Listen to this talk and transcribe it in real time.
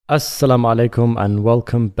Assalamu alaikum and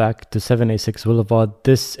welcome back to 786 Boulevard.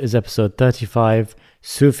 This is episode 35,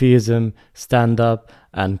 Sufism, stand-up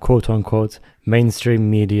and quote-unquote mainstream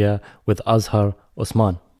media with Azhar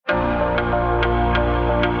Osman.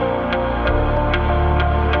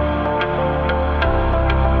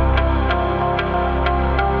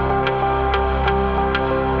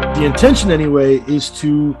 The intention anyway is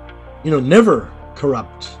to, never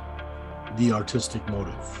corrupt the artistic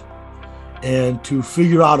motive and to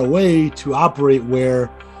figure out a way to operate where,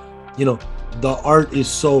 the art is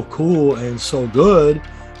so cool and so good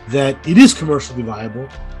that it is commercially viable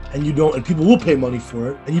and people will pay money for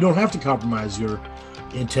it, and you don't have to compromise your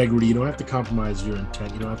integrity. You don't have to compromise your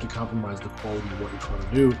intent. You don't have to compromise the quality of what you're trying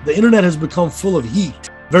to do. The internet has become full of heat,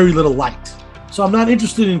 very little light. So I'm not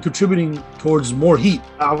interested in contributing towards more heat.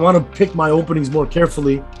 I want to pick my openings more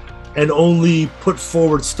carefully and only put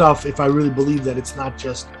forward stuff if I really believe that it's not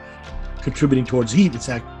just contributing towards heat, it's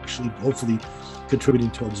actually hopefully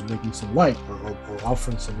contributing towards making some light or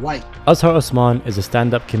offering some light. Azhar Osman is a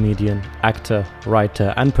stand-up comedian, actor,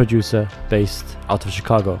 writer and producer based out of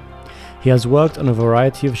Chicago. He has worked on a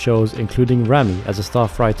variety of shows including Ramy as a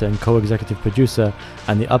staff writer and co-executive producer,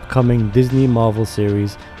 and the upcoming Disney Marvel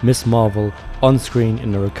series Miss Marvel on screen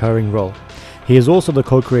in a recurring role. He is also the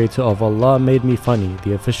co-creator of Allah Made Me Funny,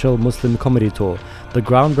 the official Muslim comedy tour, the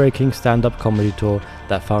groundbreaking stand-up comedy tour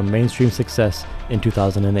that found mainstream success in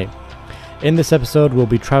 2008. In this episode, we'll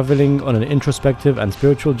be traveling on an introspective and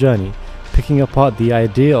spiritual journey, picking apart the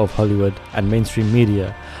idea of Hollywood and mainstream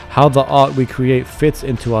media, how the art we create fits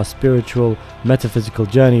into our spiritual, metaphysical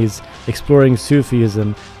journeys, exploring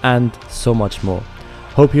Sufism, and so much more.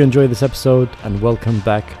 Hope you enjoy this episode and welcome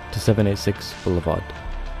back to 786 Boulevard.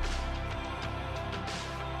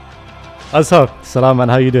 Azhar, salam man,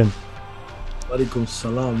 how you doing? Walaikum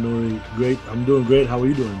salam, Nouri. Great. I'm doing great. How are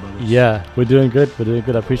you doing, brother? Yeah, we're doing good.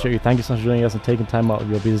 I appreciate you. Thank you so much for joining us and taking time out of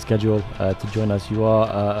your busy schedule to join us. You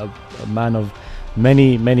are a man of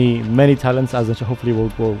many talents, as hopefully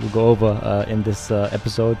we'll go over in this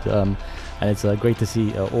episode. And it's great to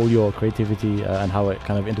see all your creativity and how it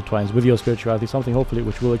kind of intertwines with your spirituality, something hopefully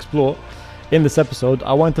which we'll explore in this episode.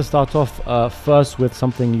 I want to start off first with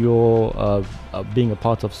something you're being a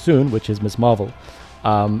part of soon, which is Miss Marvel.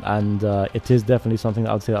 And it is definitely something that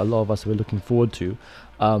I would say that a lot of us are looking forward to.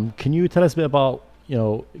 Can you tell us a bit about,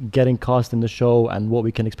 getting cast in the show and what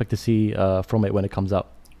we can expect to see from it when it comes out?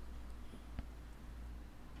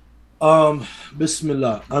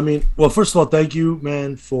 Bismillah. Well, first of all, thank you,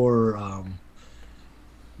 man, for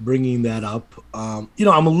bringing that up. I'm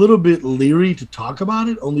a little bit leery to talk about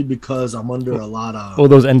it only because I'm under a lot of... All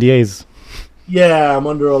those NDAs. Yeah, I'm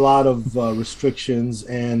under a lot of restrictions,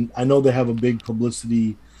 and I know they have a big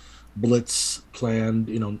publicity blitz planned,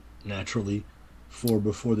 naturally, for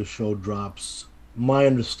before the show drops. My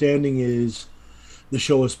understanding is the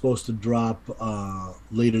show is supposed to drop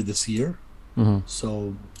later this year. Mm-hmm.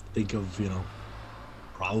 So think of,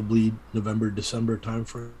 probably November, December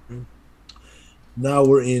timeframe. Now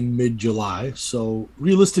we're in mid-July, so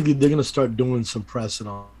realistically, they're going to start doing some press and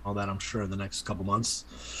all that, I'm sure, in the next couple months.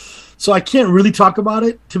 So I can't really talk about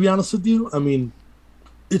it, to be honest with you.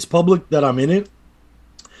 It's public that I'm in it.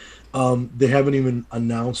 They haven't even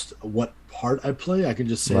announced what part I play. I can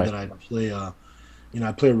just say that I play I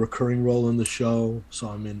play a recurring role in the show. So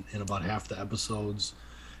I'm in about half the episodes.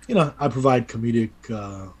 I provide comedic,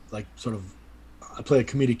 I play a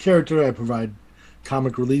comedic character. I provide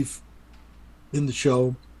comic relief in the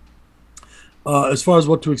show. As far as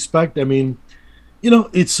what to expect,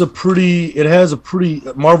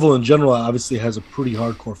 Marvel in general obviously has a pretty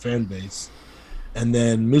hardcore fan base. And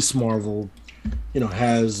then Miss Marvel,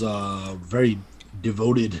 has a very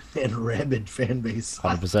devoted and rabid fan base,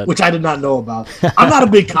 100%. Which I did not know about. I'm not a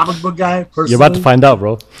big comic book guy, personally. You're about to find out,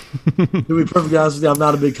 bro. To be perfectly honest with you, I'm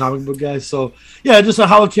not a big comic book guy. So, yeah, just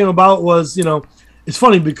how it came about was, it's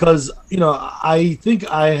funny because, I think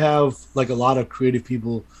I have, like a lot of creative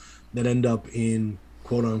people that end up in,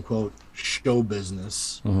 quote-unquote, show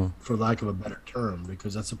business, for lack of a better term,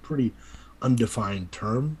 because that's a pretty undefined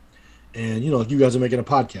term. And you guys are making a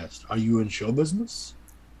podcast. Are you in show business?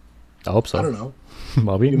 I hope so. I don't know.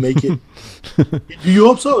 Bobby, you make it. Do you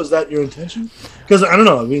hope so? Is that your intention? Because I don't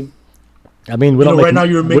know. we're not right now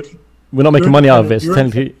you're making. We're not making money out of it. So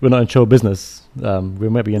technically, we're not in show business. We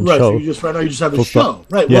might be in show. So right now you just have a show,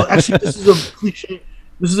 right? Yeah. Well, actually, this is a cliche.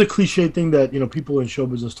 This is a cliche thing that people in show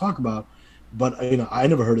business talk about. But I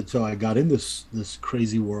never heard it till I got in this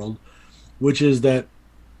crazy world, which is that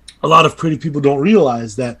a lot of creative people don't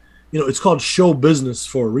realize that it's called show business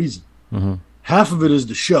for a reason. Mm-hmm. Half of it is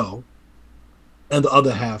the show, and the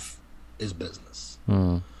other half is business.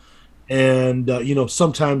 Mm. And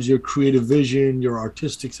sometimes your creative vision, your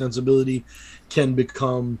artistic sensibility can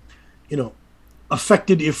become,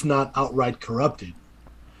 affected, if not outright corrupted,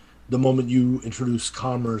 the moment you introduce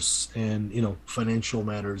commerce and financial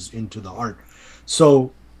matters into the art.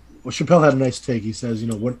 So Chappelle had a nice take. He says,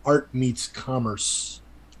 when art meets commerce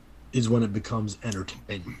is when it becomes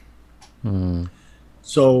entertainment.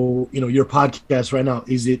 So your podcast right now,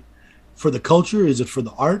 is it for the culture, is it for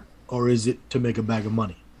the art, or is it to make a bag of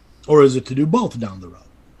money, or is it to do both down the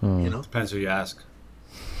road? Depends who you ask.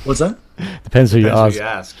 What's that? Depends who you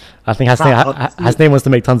ask. I think Hasnain wants to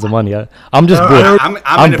make tons of money. I'm just bored.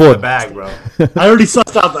 I'm in bored. For the bag, bro. I already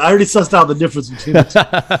sussed out the difference between the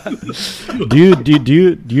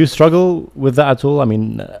two. Do you struggle with that at all? I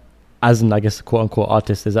mean, as an, I guess, quote unquote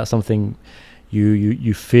artist, is that something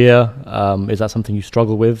you fear? Is that something you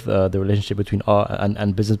struggle with, the relationship between art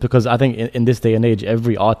and business? Because I think in this day and age,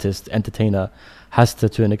 every artist, entertainer has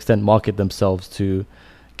to an extent market themselves to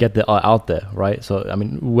get the art out there, right? So I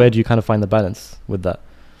mean, where do you kind of find the balance with that?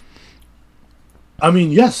 I mean,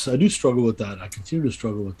 yes, I do struggle with that. I continue to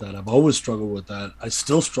struggle with that. I've always struggled with that. I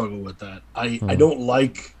still struggle with that. I don't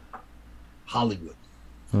like Hollywood.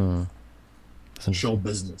 Show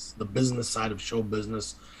business, the business side of show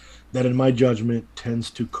business, that in my judgment tends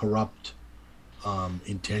to corrupt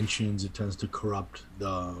intentions. It tends to corrupt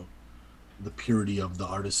the purity of the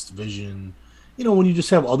artist's vision. When you just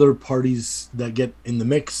have other parties that get in the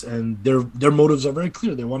mix and their motives are very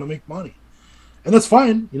clear. They want to make money. And that's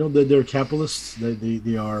fine. They're capitalists.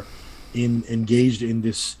 They are engaged in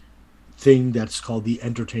this thing that's called the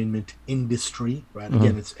entertainment industry, right?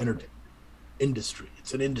 Again, it's entertainment industry.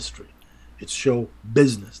 It's an industry. It's show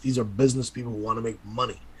business. These are business people who want to make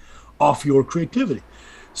money off your creativity.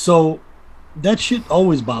 So that shit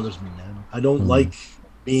always bothers me, man. I don't like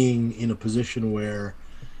being in a position where,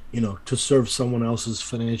 to serve someone else's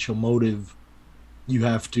financial motive, you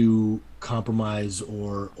have to compromise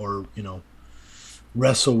or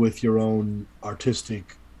wrestle with your own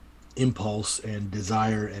artistic impulse and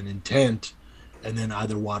desire and intent, and then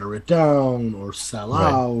either water it down or sell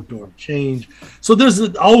out or change. So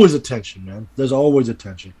there's always a tension, man. There's always a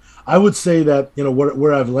tension. I would say that,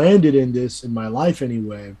 where I've landed in this in my life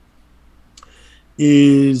anyway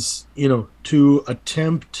is, to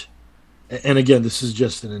attempt, and again, this is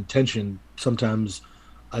just an intention. Sometimes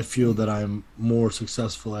I feel that I'm more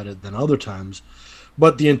successful at it than other times.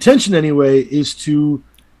 But the intention anyway is to,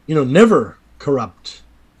 never corrupt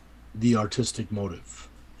the artistic motive,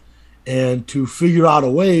 and to figure out a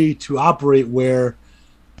way to operate where,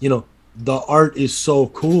 the art is so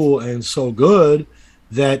cool and so good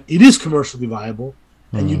that it is commercially viable,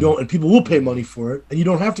 and and people will pay money for it, and you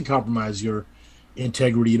don't have to compromise your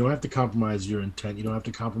integrity. You don't have to compromise your intent. You don't have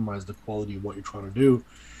to compromise the quality of what you're trying to do.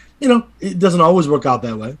 It doesn't always work out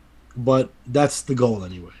that way, but that's the goal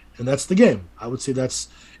anyway. And that's the game. I would say that's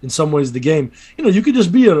in some ways the game. You could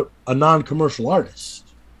just be a non-commercial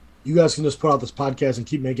artist. You guys can just put out this podcast and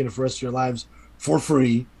keep making it for the rest of your lives for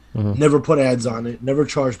free. Never put ads on it. Never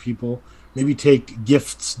charge people. Maybe take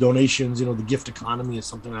gifts, donations. The gift economy is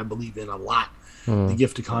something I believe in a lot. The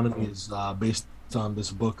gift economy is based on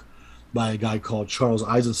this book by a guy called Charles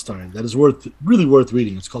Eisenstein that is really worth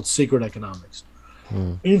reading. It's called Sacred Economics.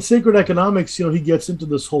 In Sacred Economics, he gets into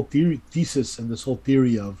this whole thesis and this whole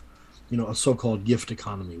theory of, a so-called gift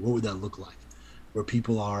economy. What would that look like? Where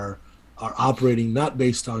people are operating not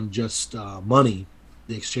based on just money,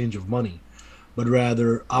 the exchange of money, but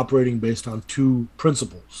rather operating based on two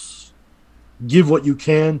principles: give what you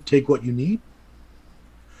can, take what you need,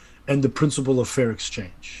 and the principle of fair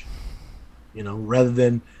exchange. Rather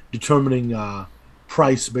than determining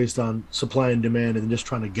price based on supply and demand and just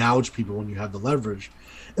trying to gouge people when you have the leverage.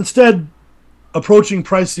 Instead, approaching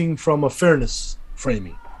pricing from a fairness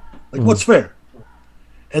framing. Like, what's fair?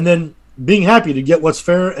 And then being happy to get what's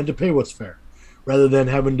fair and to pay what's fair, rather than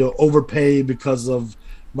having to overpay because of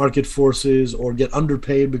market forces or get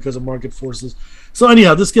underpaid because of market forces. So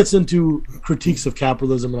anyhow, this gets into critiques of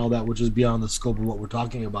capitalism and all that, which is beyond the scope of what we're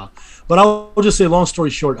talking about. But I'll just say, long story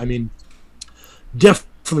short, I mean,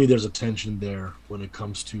 definitely there's a tension there when it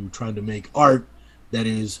comes to trying to make art that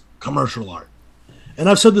is commercial art. And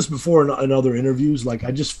I've said this before in other interviews, like,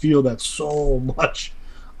 I just feel that so much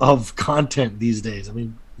of content these days, I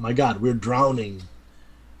mean, my God, we're drowning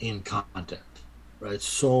in content, right?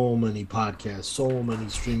 So many podcasts, so many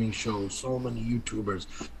streaming shows, so many YouTubers,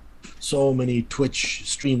 so many Twitch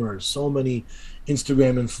streamers, so many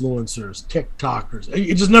Instagram influencers, TikTokers.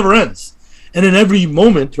 It just never ends. And in every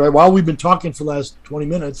moment, right, while we've been talking for the last 20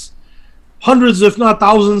 minutes, hundreds, if not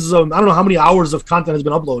thousands of, I don't know how many hours of content has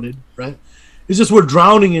been uploaded, right? It's just we're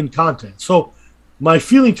drowning in content. So my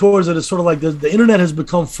feeling towards it is sort of like the internet has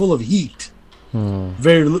become full of heat,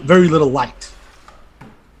 very little light.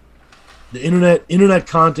 The internet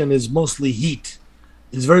content is mostly heat.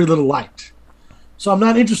 There's very little light. So I'm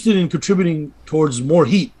not interested in contributing towards more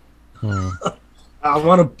heat. I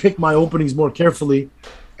want to pick my openings more carefully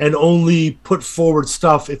and only put forward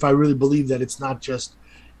stuff if I really believe that it's not just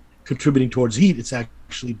contributing towards heat. It's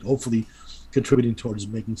actually hopefully contributing towards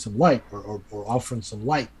making some light or offering some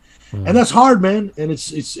light. And that's hard, man. And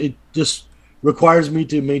it just requires me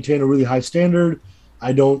to maintain a really high standard.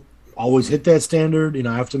 I don't always hit that standard.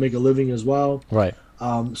 I have to make a living as well. Right.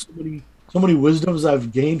 So many wisdoms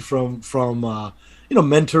I've gained from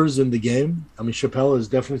mentors in the game. I mean, Chappelle is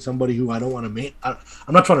definitely somebody who I don't want to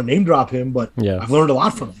I'm not trying to name drop him, but I've learned a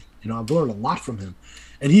lot from him. I've learned a lot from him.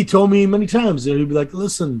 And he told me many times, he'd be like,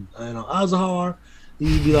 listen, Azahar,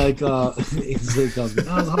 he'd be like,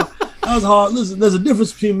 Azahar, listen, there's a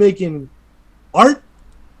difference between making art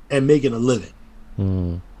and making a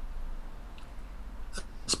living.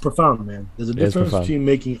 It's profound, man. There's a difference between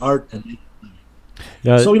making art and making a living.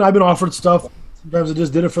 Yeah. So, I've been offered stuff. Sometimes I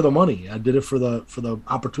just did it for the money. I did it for the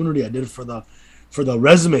opportunity. I did it for the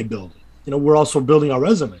resume building. We're also building our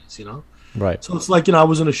resumes, Right. So it's like, I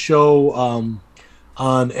was in a show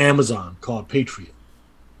on Amazon called Patriot.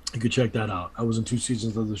 You could check that out. I was in 2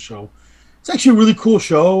 seasons of the show. It's actually a really cool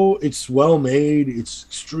show. It's well made. It's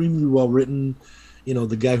extremely well written.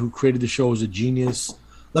 The guy who created the show is a genius.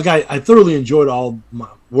 Like I thoroughly enjoyed all my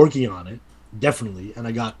working on it, definitely. And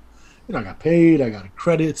I got paid. I got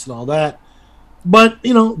credits and all that. But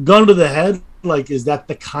gun to the head, like, is that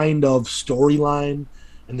the kind of storyline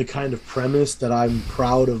and the kind of premise that I'm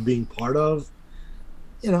proud of being part of?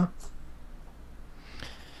 It's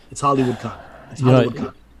Hollywood content. It's Hollywood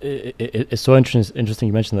content. It's so interesting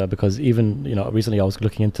you mentioned that, because even recently I was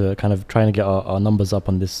looking into kind of trying to get our numbers up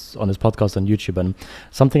on this podcast on YouTube, and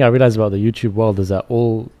something I realized about the YouTube world is that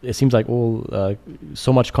it seems like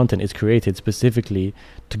so much content is created specifically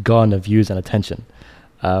to garner views and attention.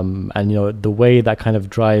 And the way that kind of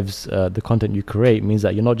drives the content you create means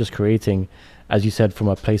that you're not just creating, as you said, from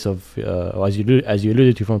a place of, or as you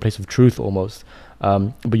alluded to, from a place of truth almost,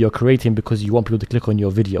 but you're creating because you want people to click on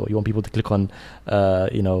your video. You want people to click on,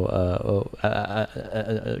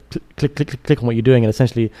 click on what you're doing, and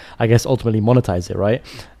essentially, I guess, ultimately monetize it, right?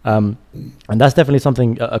 And that's definitely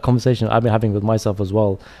something, a conversation I've been having with myself as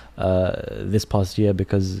well this past year,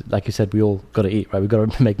 because, like you said, we all got to eat, right? We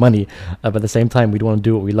got to make money, but at the same time, we want to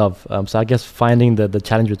do what we love. So I guess finding the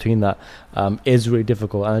challenge between that is really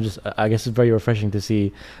difficult, and I guess it's very refreshing to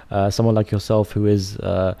see someone like yourself who is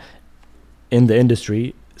in the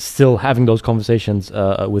industry still having those conversations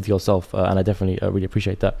with yourself, and I definitely really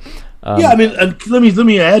appreciate that. Yeah, I mean, and let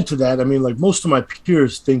me add to that. I mean, like, most of my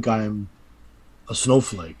peers think I'm a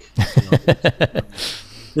snowflake.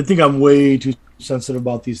 They think I'm way too sensitive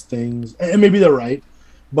about these things, and maybe they're right.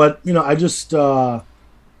 But I just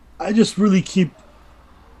really keep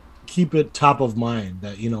it top of mind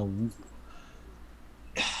that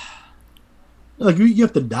like you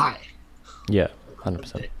have to die. Yeah,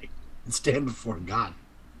 100%. And stand before God.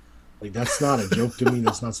 Like, that's not a joke to me.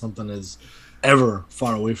 That's not something that's ever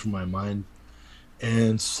far away from my mind.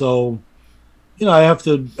 And so, I have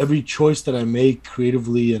to, every choice that I make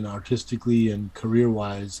creatively and artistically and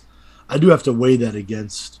career-wise, I do have to weigh that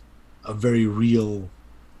against a very real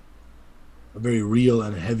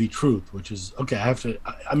and heavy truth, which is, okay,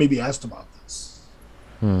 I may be asked about this.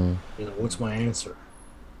 What's my answer?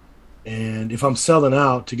 And if I'm selling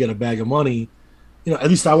out to get a bag of money, at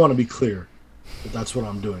least I want to be clear that that's what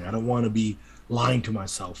I'm doing. I don't want to be lying to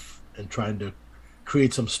myself and trying to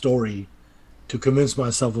create some story to convince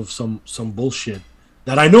myself of some bullshit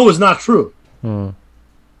that I know is not true.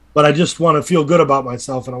 But I just want to feel good about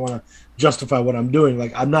myself, and I want to justify what I'm doing.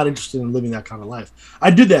 Like, I'm not interested in living that kind of life.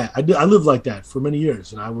 I did that. I lived like that for many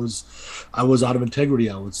years, and I was out of integrity,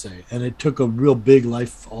 I would say. And it took a real big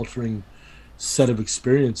life-altering set of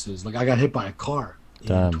experiences. Like, I got hit by a car in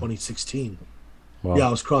 2016. Wow. Yeah,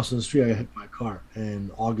 I was crossing the street. I got hit by a car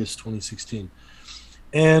in August 2016.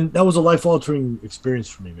 And that was a life-altering experience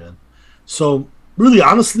for me, man. So, really,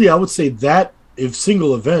 honestly, I would say that, if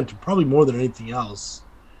single event, probably more than anything else,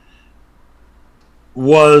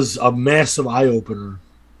 was a massive eye-opener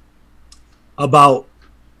about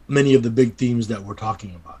many of the big themes that we're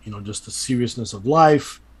talking about. Just the seriousness of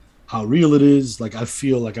life, how real it is. Like, I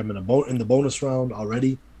feel like I'm in the bonus round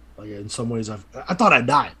already. Like, in some ways, I thought I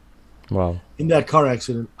died. Wow. In that car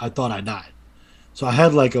accident, I thought I died. So I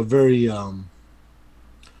had like a very, I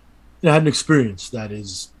had an experience that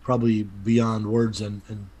is probably beyond words, and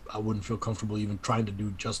I wouldn't feel comfortable even trying to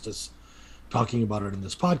do justice talking about it in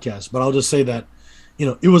this podcast. But I'll just say that,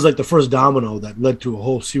 it was like the first domino that led to a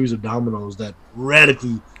whole series of dominoes that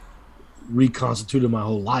radically reconstituted my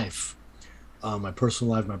whole life, my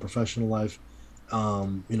personal life, my professional life. I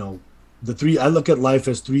look at life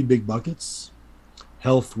as three big buckets: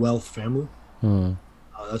 health, wealth, family.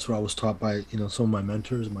 That's what I was taught by, some of my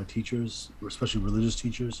mentors, my teachers, especially religious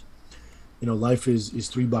teachers. Life is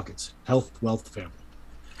three buckets: health, wealth, family.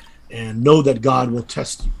 And know that God will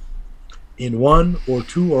test you in one or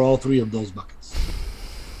two or all three of those buckets.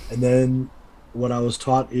 And then what I was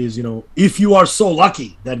taught is, if you are so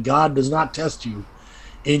lucky that God does not test you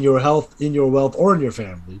in your health, in your wealth, or in your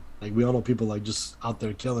family, like we all know people like just out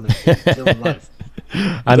there killing life.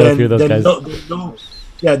 I know a few of those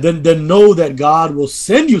guys. Then know that God will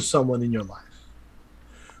send you someone in your life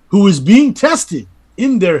who is being tested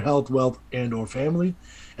in their health, wealth, and or family.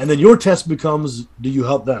 And then your test becomes, do you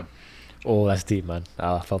help them? Oh, that's deep, man.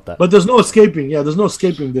 I felt that. But there's no escaping. Yeah, there's no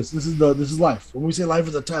escaping this. This is life. When we say life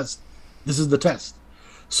is a test, this is the test.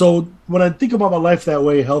 So when I think about my life that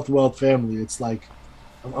way, health, wealth, family, it's like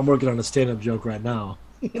I'm working on a stand-up joke right now.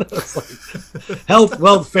 It's like health,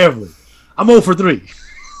 wealth, family. I'm 0 for 3.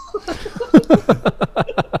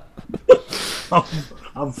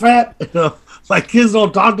 I'm fat. My kids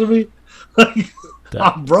don't talk to me.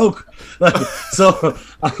 I'm broke. So.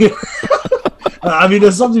 I mean,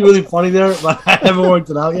 there's something really funny there, but I haven't worked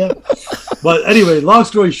it out yet. But anyway, long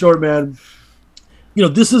story short, man,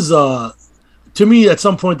 this is, to me, at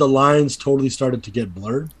some point, the lines totally started to get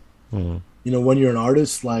blurred. Mm-hmm. When you're an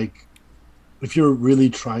artist, like, if you're really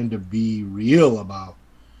trying to be real about,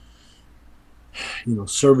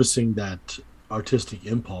 servicing that artistic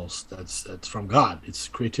impulse that's from God,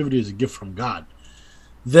 creativity is a gift from God,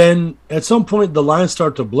 then at some point, the lines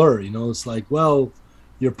start to blur. It's like, well,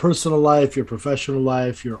 your personal life, your professional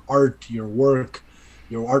life, your art, your work,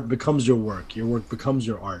 your art becomes your work becomes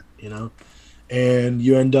your art, and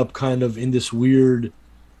you end up kind of in this weird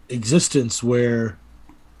existence where,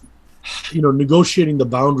 negotiating the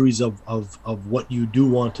boundaries of what you do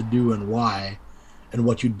want to do and why, and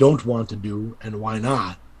what you don't want to do and why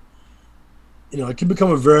not, it can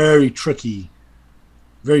become a very tricky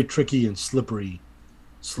and slippery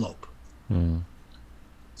slope.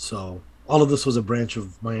 So all of this was a branch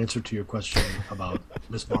of my answer to your question about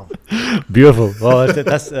Miss Marvel. Beautiful. Well,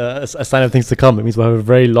 that's a sign of things to come. It means we'll have a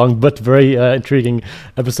very long but very intriguing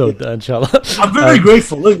episode, inshallah. I'm very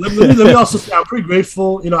grateful. Let me also say I'm pretty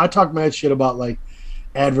grateful. I talk mad shit about like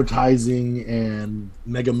advertising and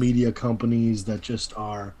mega media companies that just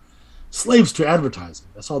are slaves to advertising.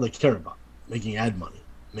 That's all they care about, making ad money,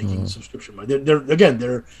 making subscription money.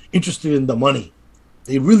 They're interested in the money.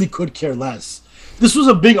 They really could care less. This was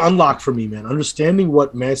a big unlock for me, man. Understanding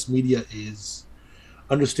what mass media is,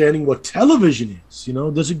 understanding what television is.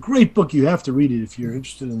 There's a great book. You have to read it if you're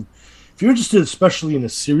interested, especially in a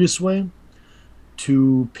serious way,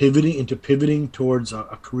 to pivoting towards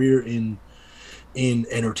a career in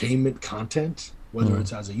entertainment content, whether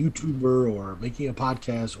it's as a YouTuber or making a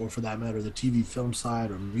podcast, or for that matter, the TV film side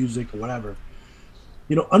or music or whatever.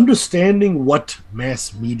 Understanding what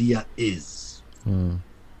mass media is.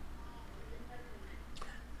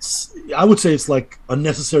 I would say it's like a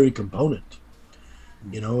necessary component.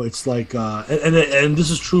 It's like, and this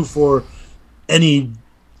is true for any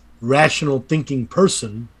rational thinking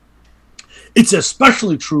person. It's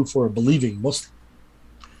especially true for a believing Muslim.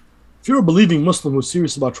 If you're a believing Muslim who's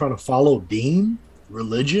serious about trying to follow deen,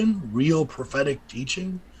 religion, real prophetic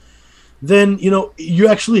teaching, then, you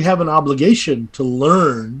actually have an obligation to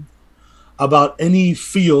learn about any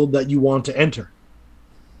field that you want to enter.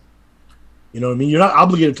 You know what I mean? You're not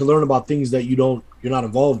obligated to learn about things that you're not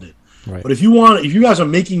involved in. Right. But if you guys are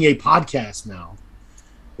making a podcast now,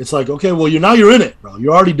 it's like, okay, well, you're in it, bro.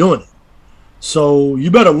 You're already doing it. So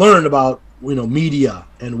you better learn about, media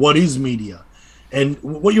and what is media. And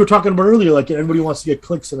what you were talking about earlier, like everybody wants to get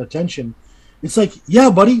clicks and attention. It's like, yeah,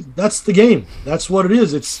 buddy, that's the game. That's what it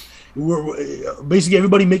is. We're basically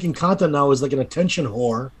everybody making content now is like an attention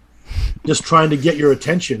whore, just trying to get your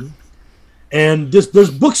attention. And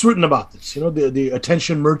there's books written about this. The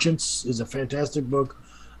Attention Merchants is a fantastic book.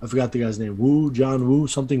 I forgot the guy's name. John Woo,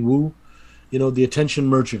 something Woo. The Attention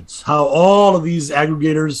Merchants. How all of these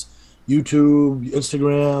aggregators, YouTube,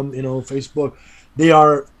 Instagram, Facebook, they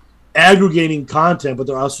are aggregating content, but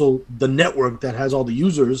they're also the network that has all the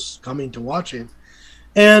users coming to watch it.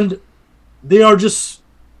 And they are just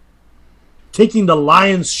taking the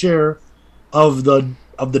lion's share of the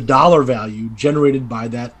dollar value generated by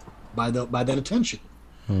that attention.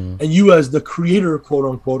 And you as the creator, quote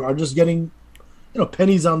unquote, are just getting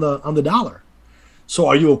pennies on the dollar. So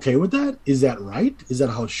are you okay with that? Is that right? Is that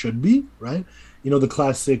how it should be? Right? You know, the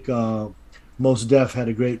classic Mos Def had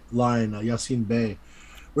a great line, Yasin Bey,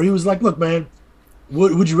 where he was like, "Look, man,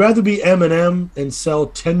 would you rather be Eminem and sell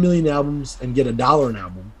 10 million albums and get $1 an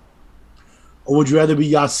album, or would you rather be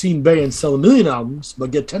Yasin Bey and sell 1 million albums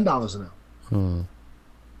but get $10 an album?"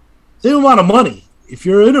 Same amount of money. If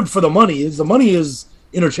you're in it for the money is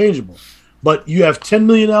interchangeable. But you have 10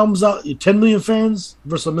 million albums out, 10 million fans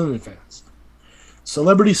versus 1 million fans.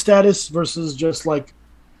 Celebrity status versus just like,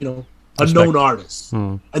 you know, a known artist.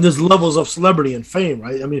 And there's levels of celebrity and fame,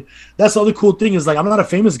 right? I mean, that's the other cool thing is like, I'm not a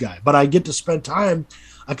famous guy, but I get to spend time.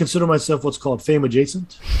 I consider myself what's called fame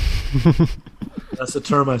adjacent. That's a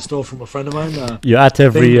term I stole from a friend of mine. You're at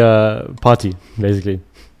every party, basically.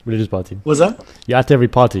 Religious party. What's that? You're at every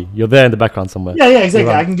party. You're there in the background somewhere. Yeah,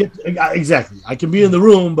 exactly. I can get exactly. I can be in the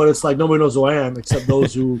room, but it's like nobody knows who I am except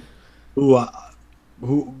those who,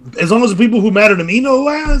 as long as the people who matter to me know who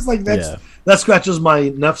I am. It's like that scratches my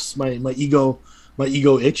nefs, my ego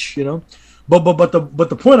itch, you know. But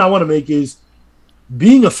the point I want to make is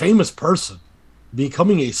being a famous person,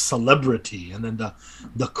 becoming a celebrity, and then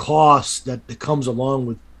the cost that comes along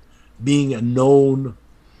with being a known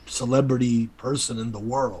celebrity person in the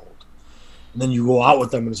world, and then you go out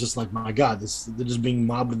with them and it's just like, my God, they're just being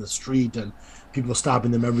mobbed in the street and people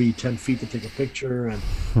stopping them every 10 feet to take a picture and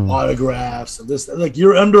autographs and this, like,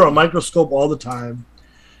 you're under a microscope all the time.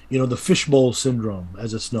 You know, the fishbowl syndrome,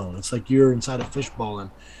 as it's known. It's like you're inside a fishbowl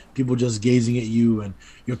and people just gazing at you, and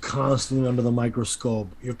you're constantly under the microscope.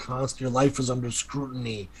 Your life is under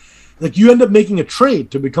scrutiny. Like, you end up making a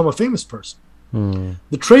trade to become a famous person.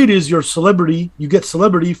 The trade is your celebrity. You get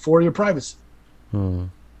celebrity for your privacy. And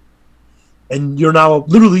you're now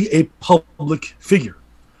literally a public figure.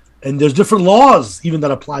 And there's different laws even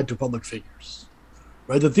that apply to public figures.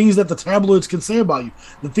 Right? The things that the tabloids can say about you,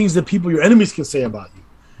 the things that your enemies can say about you.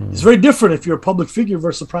 It's very different if you're a public figure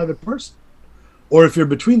versus a private person. Or if you're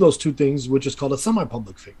between those two things, which is called a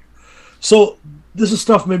semi-public figure. So this is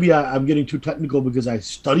stuff maybe I'm getting too technical because I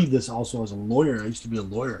studied this also as a lawyer. I used to be a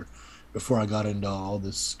lawyer before I got into all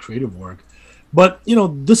this creative work. But, you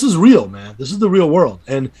know, this is real, man. This is the real world.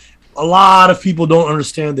 And a lot of people don't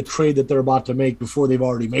understand the trade that they're about to make before they've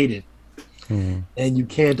already made it. And you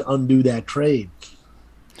can't undo that trade.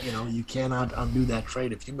 You know, you cannot undo that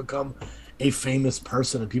trade. If you become a famous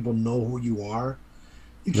person and people know who you are,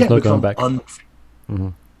 you can't become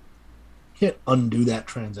can't undo that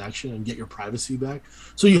transaction and get your privacy back.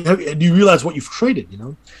 So you realize what you've traded, you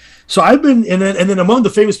know? So I've been, and then among the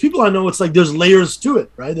famous people I know, it's like there's layers to it,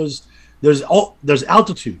 right? There's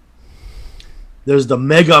altitude. There's the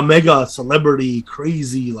mega celebrity,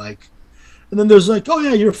 crazy, like, and then there's like, oh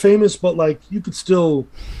yeah, you're famous, but like you could still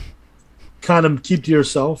kind of keep to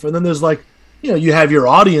yourself. And then there's like, you know, you have your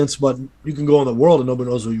audience, but you can go in the world and nobody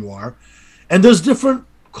knows who you are. And there's different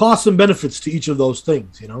costs and benefits to each of those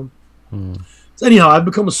things, you know? So anyhow, I've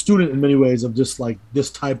become a student in many ways of just like this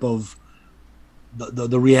type of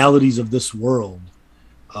the realities of this world,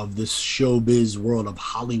 of this showbiz world of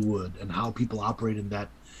Hollywood and how people operate in that.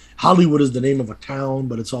 Hollywood is the name of a town,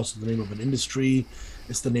 but it's also the name of an industry.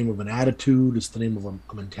 It's the name of an attitude. It's the name of a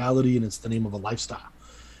mentality, and it's the name of a lifestyle.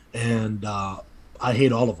 And I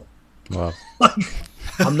hate all of them. Wow. Like,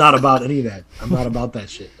 I'm not about any of that. I'm not about that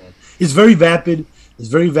shit, man. It's very vapid. It's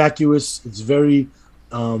very vacuous. It's very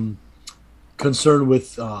concerned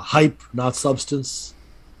with hype, not substance.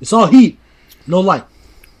 It's all heat, no light.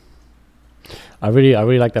 I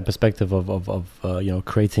really like that perspective of you know,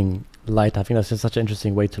 creating light. I think that's just such an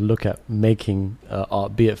interesting way to look at making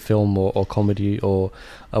art, be it film or comedy or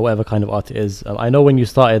whatever kind of art it is. I know when you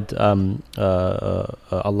started Allah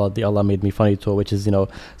Made Me Funny tour, which is, you know,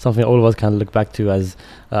 something all of us kind of look back to as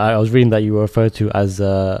I was reading that you were referred to as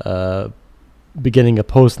beginning a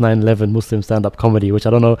post 9/11 Muslim stand-up comedy, which I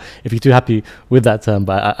don't know if you're too happy with that term,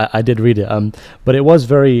 but I did read it. But it was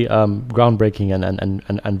very groundbreaking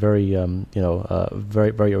and very you know,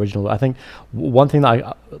 very original. I think one thing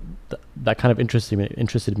that that kind of interested me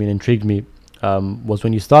and intrigued me was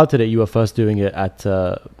when you started it, you were first doing it at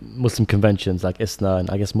Muslim conventions like ISNA and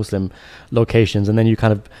I guess Muslim locations, and then you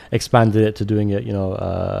kind of expanded it to doing it, you know,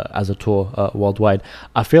 as a tour worldwide.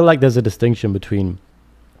 I feel like there's a distinction between,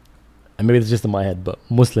 and maybe it's just in my head, but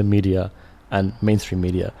Muslim media and mainstream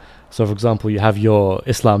media. So, for example, you have your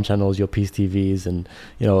Islam channels, your Peace TVs, and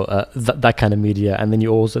you know that kind of media, and then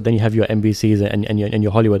you have your NBCs and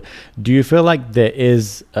your Hollywood. Do you feel like there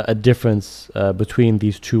is a difference between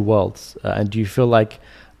these two worlds, and do you feel like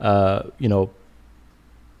you know,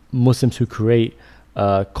 Muslims who create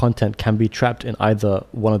content can be trapped in either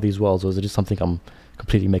one of these worlds, or is it just something I'm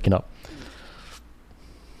completely making up?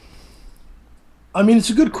 I mean, it's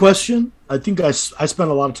a good question. I think I spent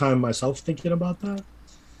a lot of time myself thinking about that.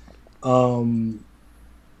 Um,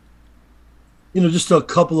 just a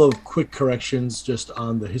couple of quick corrections just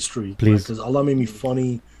on the history. Please. Because Allah Made Me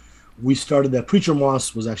Funny, we started that. Preacher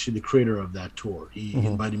Moss was actually the creator of that tour. He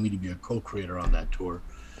invited me to be a co-creator on that tour.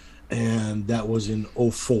 And that was in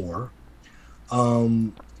 '04.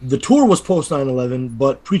 The tour was post 9/11,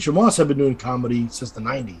 but Preacher Moss had been doing comedy since the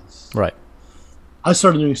 90s. Right. I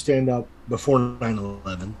started doing stand-up before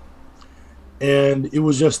 9/11. And it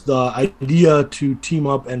was just the idea to team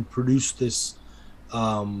up and produce this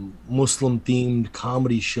Muslim-themed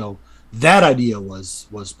comedy show. That idea was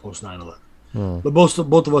post 9/11. But both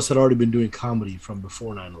of us had already been doing comedy from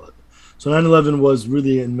before 9/11. So 9/11 was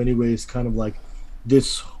really, in many ways, kind of like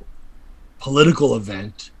this political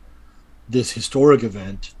event, this historic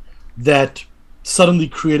event that suddenly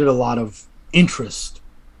created a lot of interest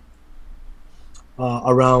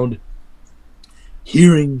around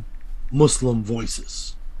hearing Muslim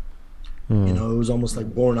voices. It was almost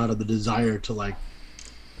like born out of the desire to like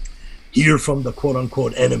hear from the quote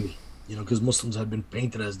unquote enemy, because Muslims had been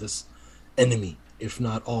painted as this enemy, if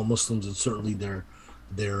not all Muslims, and certainly their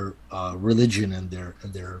religion and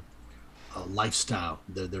their lifestyle,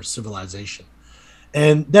 their civilization.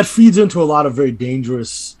 And that feeds into a lot of very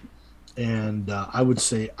dangerous and I would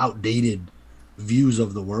say outdated views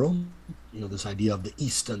of the world. This idea of the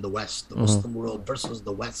East and the West, the Muslim world versus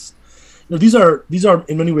the West. These are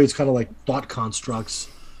in many ways kind of like thought constructs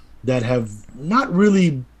that have not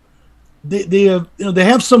really they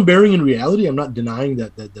have some bearing in reality. I'm not denying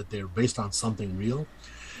that they're based on something real.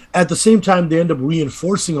 At the same time, they end up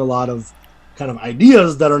reinforcing a lot of kind of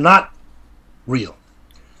ideas that are not real.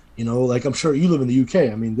 Like I'm sure you live in the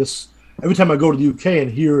UK. I mean, every time I go to the UK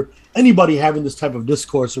and hear anybody having this type of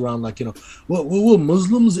discourse around, like, will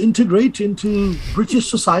Muslims integrate into British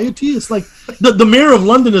society? It's like the mayor of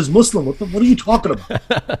London is Muslim. What are you talking about?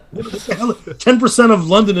 What the hell? 10% of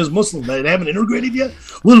London is Muslim. They haven't integrated yet.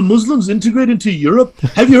 Will Muslims integrate into Europe?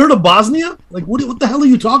 Have you heard of Bosnia? Like, what the hell are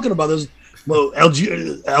you talking about? There's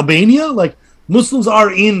Albania. Like, Muslims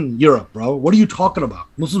are in Europe, bro. What are you talking about?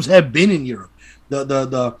 Muslims have been in Europe.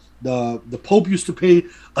 The Pope used to pay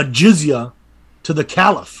a jizya to the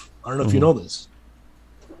Caliph. I don't know if you know this.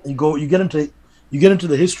 You get into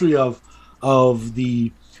the history of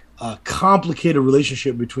the complicated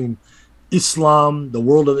relationship between Islam, the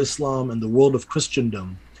world of Islam, and the world of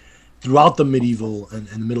Christendom throughout the medieval and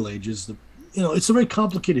the Middle Ages. It's a very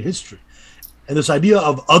complicated history, and this idea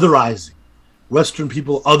of otherizing. Western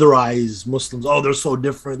people otherize Muslims. Oh, they're so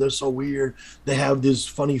different. They're so weird. They have these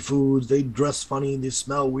funny foods. They dress funny. They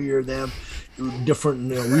smell weird. They have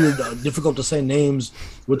different, weird, difficult to say names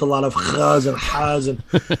with a lot of khas and has. And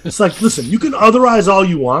it's like, listen, you can otherize all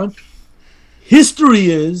you want. History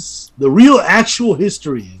is, the real actual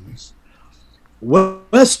history is,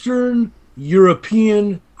 Western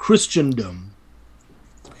European Christendom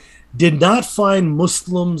did not find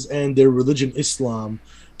Muslims and their religion Islam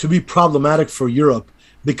to be problematic for Europe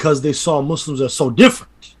because they saw Muslims as so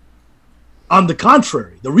different. On the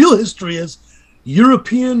contrary, the real history is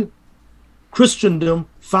European Christendom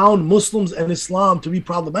found Muslims and Islam to be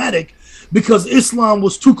problematic because Islam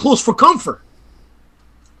was too close for comfort.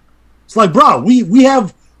 It's like, bro,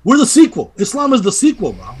 we're the sequel. Islam is the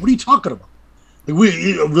sequel, bro. What are you talking about?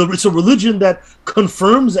 It's a religion that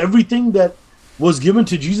confirms everything that was given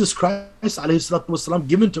to Jesus Christ, والسلام,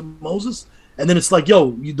 given to Moses. And then it's like,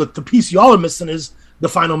 yo, the piece y'all are missing is the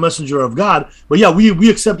final messenger of God. But yeah, we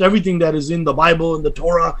accept everything that is in the Bible and the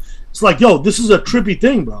Torah. It's like, yo, this is a trippy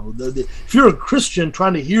thing, bro. If you're a Christian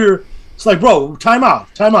trying to hear, it's like, bro, time out.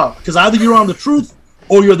 Because either you're on the truth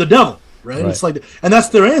or you're the devil, right? It's like, and that's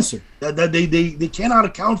their answer. That they cannot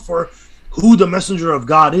account for who the messenger of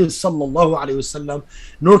God is, sallallahu alaihi wasallam,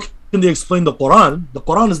 nor can they explain the Quran. The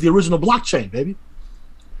Quran is the original blockchain, baby.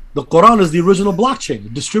 The Quran is the original blockchain. The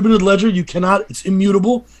distributed ledger, it's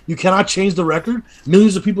immutable. You cannot change the record.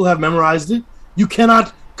 Millions of people have memorized it. You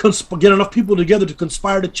cannot get enough people together to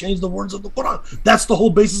conspire to change the words of the Quran. That's the whole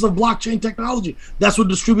basis of blockchain technology. That's what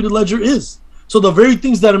distributed ledger is. So the very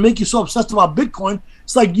things that make you so obsessed about Bitcoin,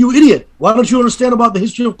 it's like, you idiot. Why don't you understand about the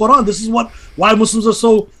history of Quran? This is why Muslims are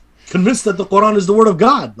so convinced that the Quran is the word of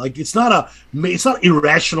God. Like, it's not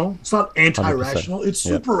irrational. It's not anti-rational. 100%. It's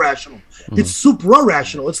super rational. It's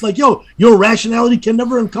supra-rational. It's like, yo, your rationality can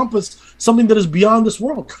never encompass something that is beyond this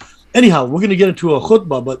world. Anyhow, we're gonna get into a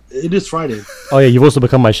khutbah, but it is Friday. Oh yeah, you've also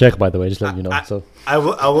become my sheikh, by the way. Just letting you know. So I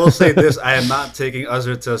will say this: I am not taking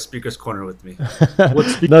Azhar to Speaker's Corner with me.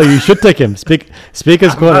 no, you should take him.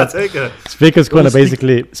 Speaker's Corner. Not taking it. Speaker's Corner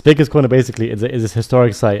basically is this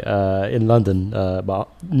historic site in London,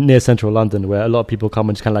 about near central London, where a lot of people come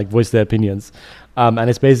and just kind of like voice their opinions, and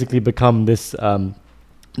it's basically become this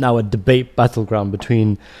now a debate battleground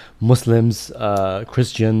between Muslims,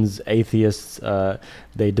 Christians, atheists.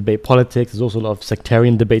 They debate politics. There's also a lot of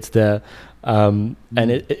sectarian debates there, and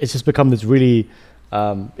it's just become this really.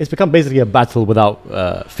 It's become basically a battle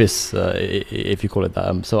without fists, if you call it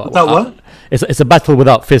that. So without what? It's a battle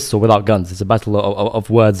without fists or without guns. It's a battle of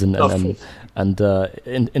words and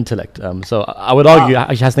intellect. So I would argue,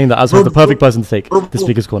 Hasnain, that Azhar is the perfect person to take the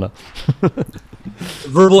Speaker's Corner.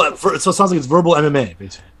 So it sounds like it's verbal MMA,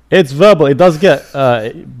 basically. It's verbal. It does get,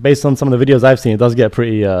 based on some of the videos I've seen, it does get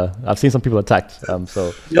pretty. I've seen some people attacked.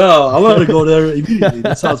 So yo, I want to go there immediately.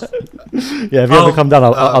 That sounds. Yeah, if you ever come down,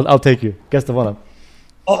 I'll take you. Guest of honor.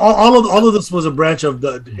 All of this was a branch of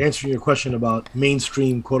the answering your question about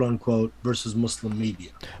mainstream, quote unquote, versus Muslim media.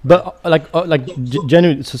 But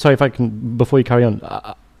genuinely, so sorry if I can, before you carry on,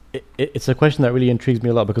 it's a question that really intrigues me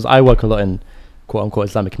a lot because I work a lot in quote unquote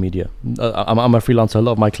Islamic media. I'm a freelancer. A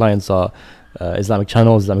lot of my clients are Islamic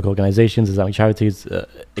channels, Islamic organizations, Islamic charities,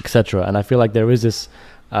 etc. And I feel like there is this.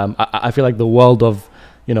 I feel like the world of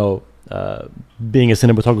being a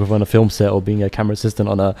cinematographer on a film set or being a camera assistant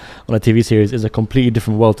on a TV series is a completely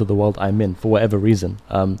different world to the world I'm in for whatever reason.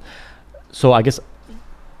 So I guess,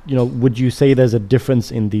 would you say there's a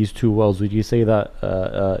difference in these two worlds? Would you say that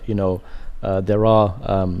there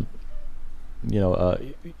are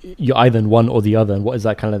you're either in one or the other, and what is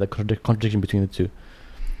that kind of the contradiction between the two?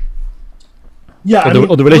 Yeah,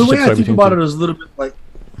 or the relationship. The way I think about it is a little bit like,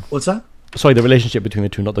 what's that? Sorry, the relationship between the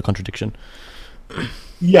two, not the contradiction.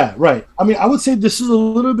 Yeah, right. I mean, I would say this is a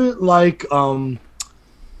little bit like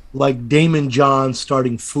Daymond John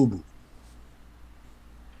starting Fubu.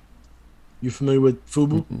 You familiar with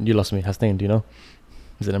Fubu? You lost me. Hasnain, do you know?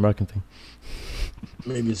 Is it an American thing?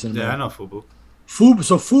 Maybe it's an American. Yeah, I know Fubu.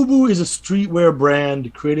 So Fubu is a streetwear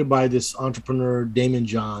brand created by this entrepreneur, Daymond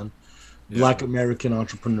John, Black American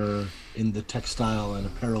entrepreneur in the textile and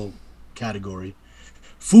apparel category.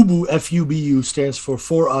 Fubu, F-U-B-U, stands for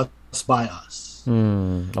us, by us.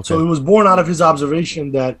 Okay. So it was born out of his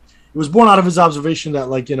observation that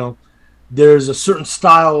there's a certain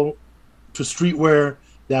style to streetwear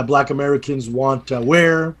that Black Americans want to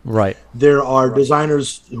wear. Right. There are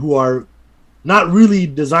designers who are not really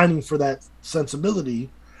designing for that sensibility.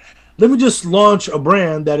 Let me just launch a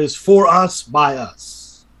brand that is for us, by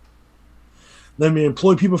us. Let me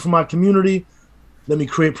employ people from my community. Let me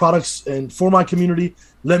create products and for my community.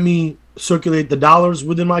 Let me circulate the dollars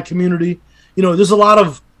within my community. There's a lot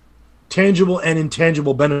of tangible and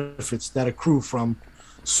intangible benefits that accrue from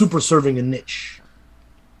super serving a niche.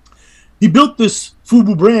 He built this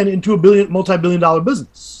Fubu brand into a multi-billion-dollar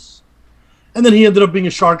business. And then he ended up being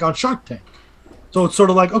a shark on Shark Tank. So it's sort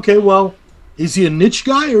of like, okay, well, is he a niche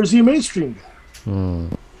guy or is he a mainstream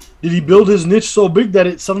guy? Did he build his niche so big that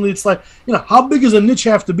it's like, how big does a niche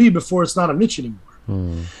have to be before it's not a niche anymore?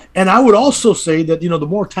 And I would also say that, the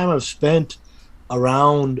more time I've spent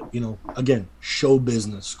around, again, show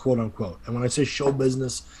business, quote unquote. And when I say show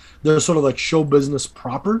business, they're sort of like show business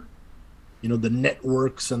proper, the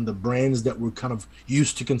networks and the brands that we're kind of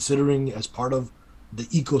used to considering as part of the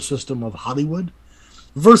ecosystem of Hollywood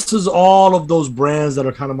versus all of those brands that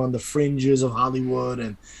are kind of on the fringes of Hollywood.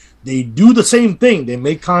 And they do the same thing. They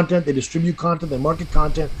make content, they distribute content, they market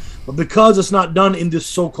content. But because it's not done in this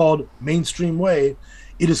so-called mainstream way,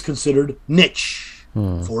 it is considered niche.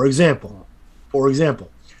 For example,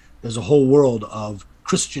 there's a whole world of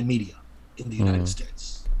Christian media in the United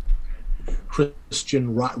States.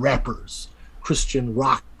 Christian rappers, Christian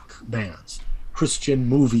rock bands, Christian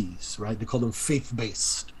movies, right? They call them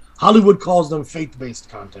faith-based. Hollywood calls them faith-based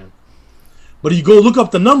content. But you go look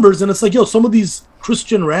up the numbers, and it's like, some of these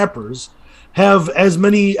Christian rappers have as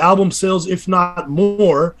many album sales, if not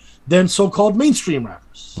more, than so-called mainstream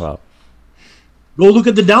rappers. Wow. Go look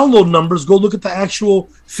at the download numbers. Go look at the actual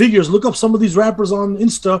figures. Look up some of these rappers on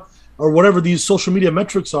Insta or whatever these social media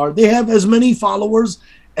metrics are. They have as many followers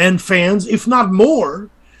and fans, if not more,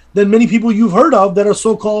 than many people you've heard of that are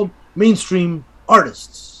so-called mainstream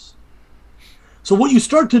artists. So what you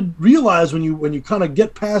start to realize when you kind of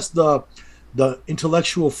get past the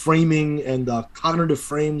intellectual framing and the cognitive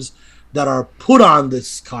frames that are put on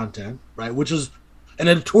this content, right, which is an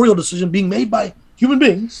editorial decision being made by human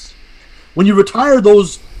beings. When you retire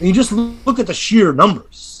those and you just look at the sheer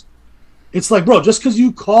numbers, it's like, bro, just because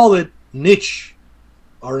you call it niche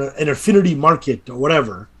or an affinity market or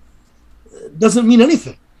whatever doesn't mean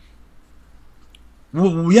anything.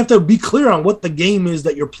 We have to be clear on what the game is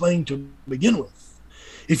that you're playing to begin with.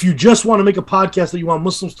 If you just want to make a podcast that you want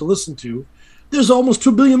Muslims to listen to, there's almost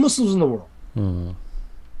 2 billion Muslims in the world.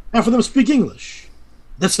 Half of them speak English.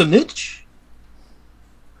 That's a niche.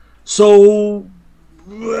 So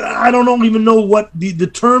I don't even know what the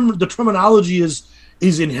terminology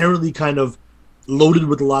is inherently kind of loaded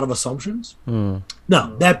with a lot of assumptions.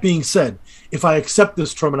 Now, that being said, if I accept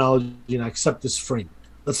this terminology and I accept this frame,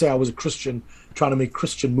 let's say I was a Christian trying to make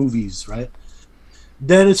Christian movies, right?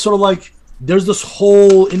 Then it's sort of like there's this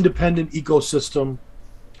whole independent ecosystem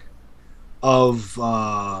of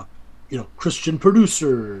Christian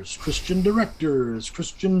producers, Christian directors,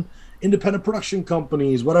 Christian independent production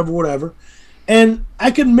companies, whatever. And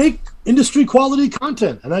I can make industry quality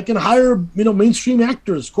content, and I can hire, mainstream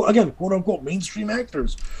actors, again, quote unquote, mainstream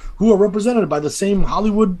actors who are represented by the same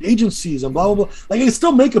Hollywood agencies and blah, blah, blah. Like, I can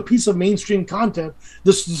still make a piece of mainstream content.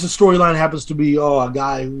 This storyline happens to be, a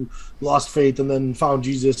guy who lost faith and then found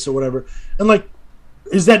Jesus or whatever. And like,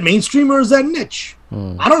 is that mainstream or is that niche?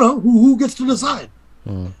 I don't know. Who gets to decide?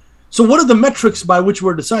 So what are the metrics by which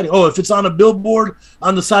we're deciding? Oh, if it's on a billboard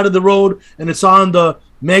on the side of the road and it's on the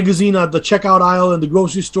magazine at the checkout aisle in the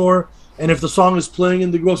grocery store, and if the song is playing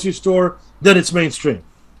in the grocery store, then it's mainstream.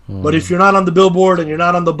 But if you're not on the billboard and you're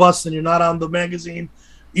not on the bus and you're not on the magazine,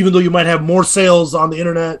 even though you might have more sales on the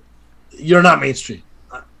internet, you're not mainstream.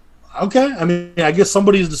 Okay, I mean, I guess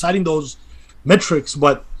somebody is deciding those metrics,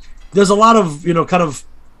 but there's a lot of, kind of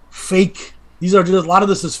fake. A lot of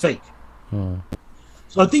this is fake.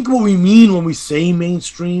 So I think what we mean when we say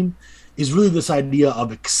mainstream is really this idea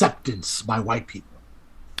of acceptance by white people.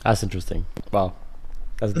 That's interesting. Wow.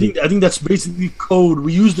 That's deep. I think that's basically code.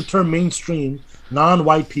 We use the term mainstream,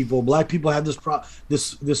 non-white people. Black people have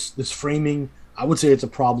this framing. I would say it's a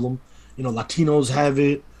problem. Latinos have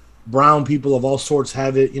it. Brown people of all sorts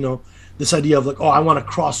have it. This idea of like, oh, I want to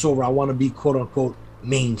cross over. I want to be quote unquote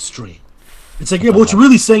mainstream. It's like, yeah, but what you're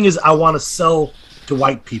really saying is I want to sell to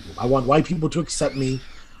white people. I want white people to accept me.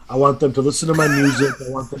 I want them to listen to my music.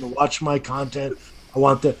 I want them to watch my content. I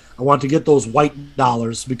want to get those white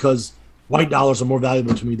dollars because white dollars are more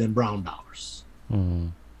valuable to me than brown dollars.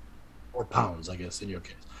 Or pounds, I guess, in your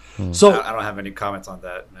case. So I don't have any comments on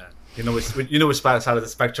that, man. Which side of the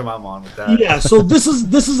spectrum I'm on with that. Yeah, so this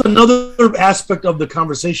is another aspect of the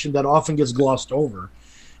conversation that often gets glossed over,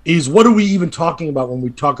 is what are we even talking about when we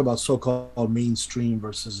talk about so-called mainstream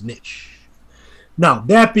versus niche? Now,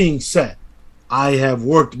 that being said, I have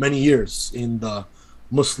worked many years in the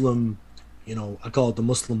Muslim, I call it the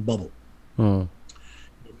Muslim bubble.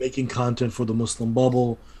 Making content for the Muslim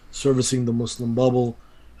bubble, servicing the Muslim bubble.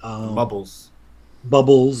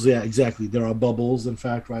 Bubbles, yeah, exactly. There are bubbles, in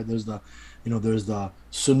fact, right? There's the, there's the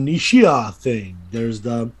Sunni Shia thing. There's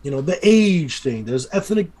the, the age thing. There's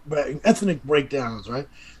ethnic breakdowns, right?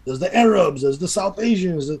 There's the Arabs. There's the South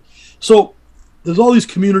Asians. So there's all these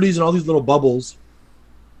communities and all these little bubbles.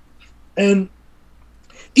 And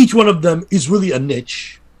each one of them is really a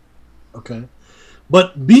niche, okay?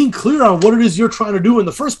 But being clear on what it is you're trying to do in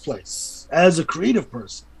the first place as a creative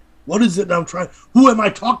person. What is it that I'm trying? Who am I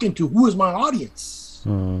talking to? Who is my audience?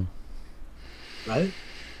 Right? A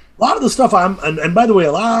lot of the stuff and by the way,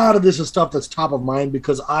 a lot of this is stuff that's top of mind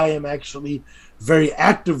because I am actually very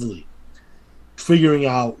actively figuring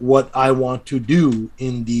out what I want to do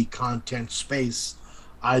in the content space,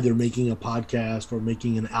 either making a podcast or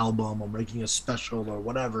making an album or making a special or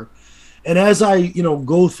whatever. And as I,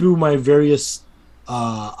 go through my various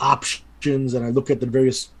options and I look at the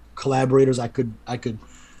various collaborators I could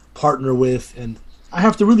partner with, and I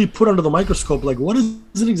have to really put under the microscope, like, what is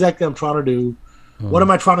it exactly I'm trying to do? What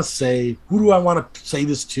am I trying to say? Who do I want to say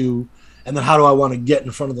this to? And then how do I want to get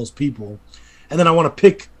in front of those people? And then I want to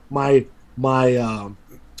pick my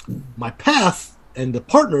path and the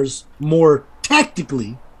partners more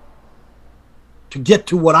tactically to get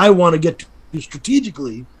to what I want to get to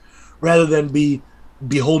strategically, rather than be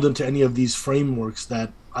beholden to any of these frameworks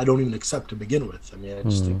that I don't even accept to begin with. I mean, I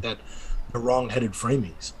just think that they're wrong-headed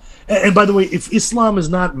framings. And by the way, if Islam is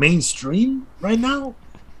not mainstream right now,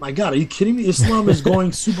 my God, are you kidding me? Islam is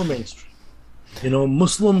going super mainstream.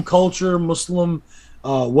 Muslim culture,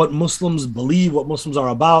 what Muslims believe, what Muslims are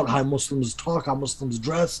about, how Muslims talk, how Muslims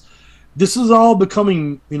dress. This is all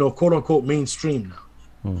becoming, quote unquote, mainstream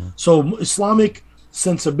now. So Islamic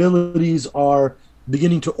sensibilities are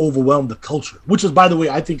beginning to overwhelm the culture, which is, by the way,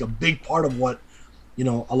 I think a big part of what,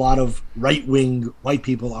 a lot of right-wing white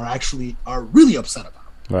people are really upset about.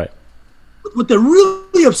 Right. But what they're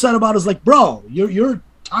really upset about is like, bro, your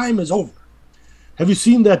time is over. Have you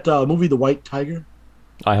seen that movie, The White Tiger?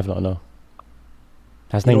 I have not. No.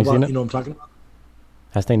 Hasn't You know, you seen about, it? you know what I'm talking about?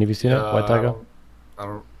 Hasn't have you seen it? White Tiger. I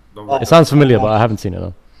don't Oh. It sounds familiar, but I haven't seen it.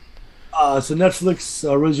 No. It's a Netflix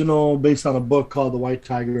original based on a book called The White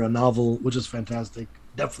Tiger, a novel, which is fantastic.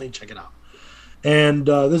 Definitely check it out. And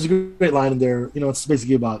there's a great line in there. You know, it's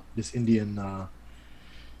basically about this Indian.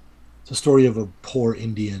 It's a story of a poor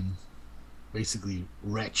Indian, basically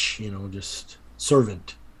wretch. You know, just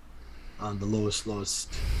servant on the lowest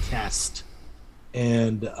caste,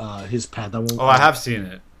 and his path. I have seen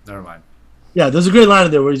it. Never mind. Yeah, there's a great line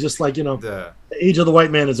in there where he's just like, you know, Yeah. the age of the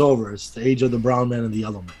white man is over. It's the age of the brown man and the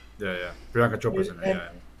yellow man. Yeah. Priyanka Chopra's in it. Yeah.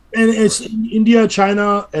 And it's India,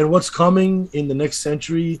 China, and what's coming in the next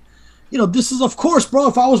century. You know, this is, of course, bro.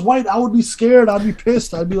 If I was white, I would be scared. I'd be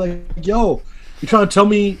pissed. I'd be like, yo, you're trying to tell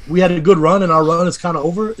me we had a good run and our run is kind of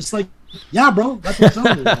over? It's like, yeah, bro. That's what I'm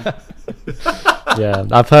telling you. Yeah,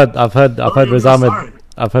 I've heard Rizamad. Sorry.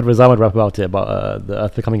 I've heard Rizamad rap about it, about the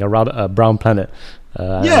Earth becoming a brown planet.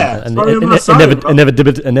 Yeah, and sorry, I'm not sorry, bro.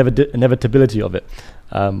 inevitability of it.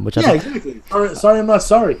 Which I Yeah, think, exactly. Sorry, I'm not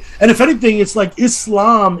sorry. And if anything, it's like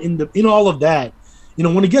Islam in all of that. You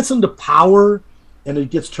know, when it gets into power and it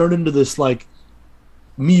gets turned into this like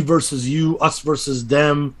me versus you, us versus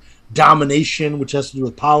them, domination, which has to do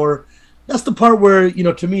with power. That's the part where, you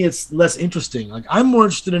know, to me it's less interesting. Like I'm more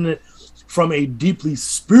interested in it from a deeply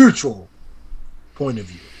spiritual point of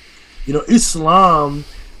view. You know, Islam,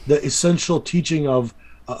 the essential teaching of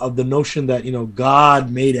the notion that, you know,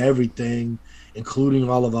 God made everything, including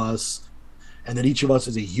all of us, and that each of us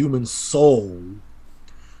is a human soul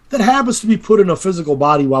that happens to be put in a physical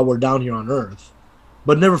body while we're down here on earth.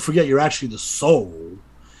 But never forget, you're actually the soul.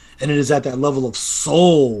 And it is at that level of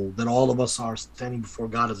soul that all of us are standing before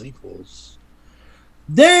God as equals.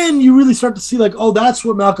 Then you really start to see like, oh, that's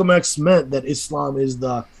what Malcolm X meant, that Islam is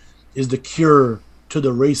the cure to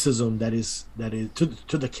the racism that is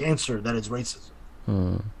to the cancer that is racism.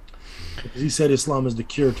 Because he said Islam is the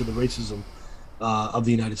cure to the racism of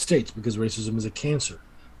the United States, because racism is a cancer.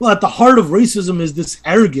 Well, at the heart of racism is this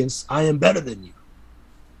arrogance: I am better than you.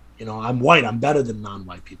 You know, I'm white, I'm better than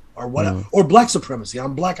non-white people, or whatever. Or black supremacy: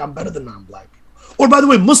 I'm black, I'm better than non-black people. Or, by the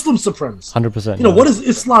way, Muslim supremacy. 100%. You know, what is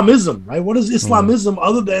Islamism, right? What is Islamism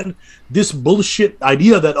other than this bullshit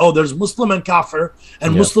idea that, oh, there's Muslim and Kafir,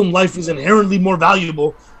 and Muslim life is inherently more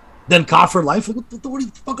valuable than Kafir life? What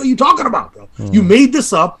the fuck are you talking about, bro? You made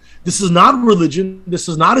this up. This is not religion. This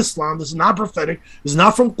is not Islam. This is not prophetic. This is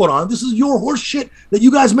not from Quran. This is your horse shit that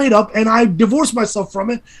you guys made up, and I divorced myself from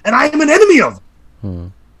it, and I am an enemy of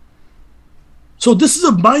it. So this is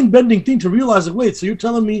a mind-bending thing to realize, like, wait, so you're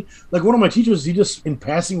telling me, like one of my teachers, he just, in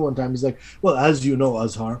passing one time, he's like, well, as you know,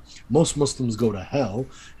 Azhar, most Muslims go to hell.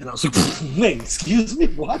 And I was like, wait, excuse me,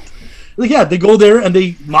 what? Like, yeah, they go there and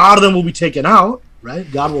a lot of them will be taken out,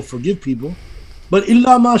 right? God will forgive people. But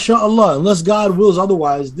illa masha'Allah, unless God wills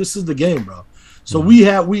otherwise, this is the game, bro. So we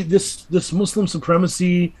have this Muslim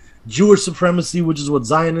supremacy, Jewish supremacy, which is what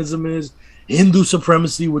Zionism is, Hindu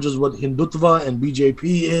supremacy, which is what Hindutva and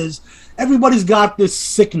BJP is. Everybody's got this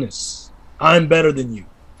sickness. I'm better than you.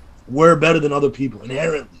 We're better than other people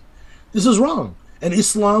inherently. This is wrong. And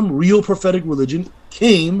Islam, real prophetic religion,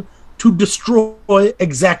 came to destroy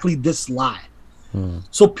exactly this lie.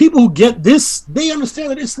 So people who get this, they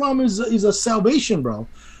understand that Islam is a salvation, bro,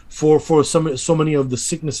 for so many of the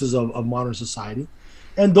sicknesses of modern society.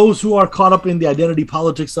 And those who are caught up in the identity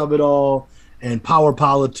politics of it all, and power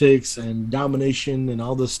politics and domination and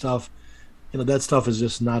all this stuff, you know, that stuff is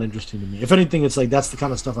just not interesting to me. If anything, it's like that's the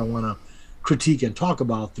kind of stuff I want to critique and talk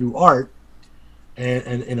about through art,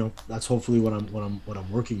 and you know, that's hopefully what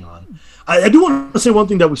I'm working on. I do want to say one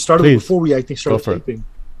thing that we started with before we, I think, started taping.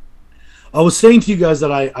 I was saying to you guys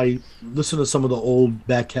that I listened to some of the old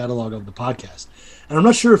back catalog of the podcast, and I'm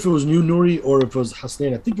not sure if it was New Nuri or if it was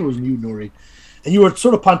Hasnain. I think it was New Nuri, and you were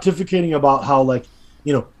sort of pontificating about how, like,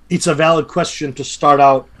 you know, it's a valid question to start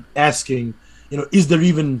out asking, you know, is it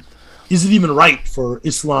even right for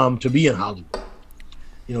Islam to be in Hollywood?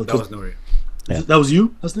 You know, that was Nuri. Yeah. That was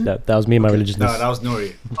you? That was me and my religiousness. No, that was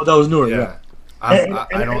Nuri. Oh, that was Nuri. Yeah. I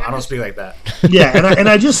don't speak like that. Yeah, and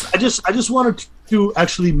I just wanted to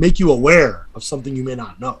actually make you aware of something you may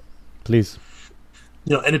not know. Please.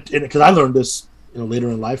 You know, and because I learned this, you know, later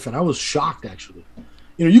in life, and I was shocked actually.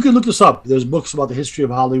 You know, you can look this up. There's books about the history of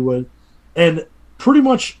Hollywood, and pretty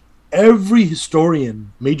much every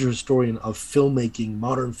historian, major historian of filmmaking,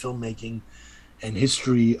 modern filmmaking, and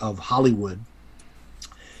history of Hollywood,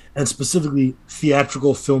 and specifically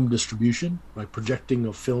theatrical film distribution, like projecting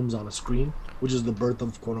of films on a screen, which is the birth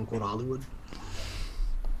of quote-unquote Hollywood,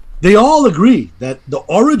 they all agree that the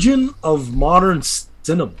origin of modern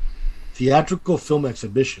cinema, theatrical film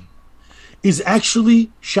exhibition, is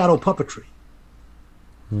actually shadow puppetry.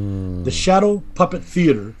 The shadow puppet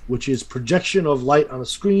theater, which is projection of light on a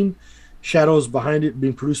screen, shadows behind it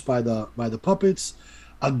being produced by the puppets,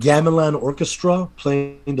 a gamelan orchestra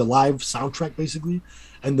playing the live soundtrack basically,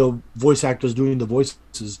 and the voice actors doing the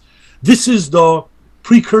voices. This is the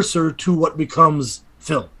precursor to what becomes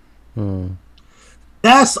film.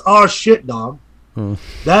 That's our shit, dog.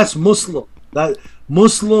 That's Muslim. That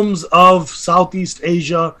Muslims of Southeast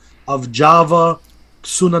Asia, of Java,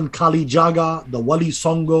 Sunan Kalijaga, the Wali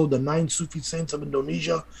Songo, the 9 Sufi saints of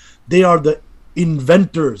Indonesia, they are the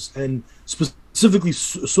inventors, and specifically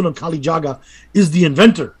Sunan Kalijaga is the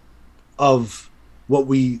inventor of what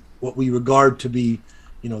we regard to be,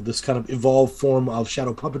 this kind of evolved form of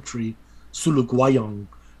shadow puppetry, suluk wayang,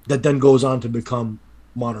 that then goes on to become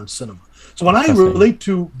modern cinema. So when I relate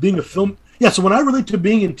to being a film, so when I relate to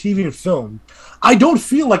being in TV and film, I don't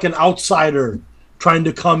feel like an outsider trying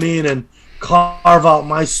to come in and carve out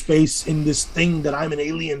my space in this thing that I'm an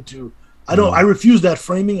alien to. I refuse that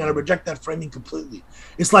framing, and I reject that framing completely.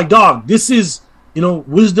 It's like, dog, this is,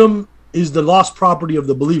 wisdom is the lost property of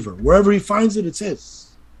the believer. Wherever he finds it, it's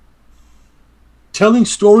his. Telling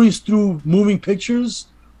stories through moving pictures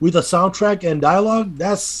with a soundtrack and dialogue,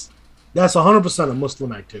 that's 100% a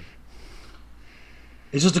Muslim activity.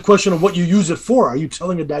 It's just a question of what you use it for. Are you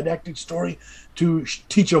telling a didactic story to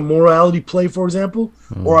teach a morality play, for example?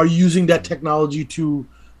 Or are you using that technology to,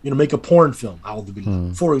 make a porn film,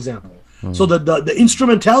 for example? So the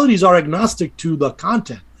instrumentalities are agnostic to the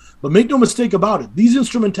content. But make no mistake about it, these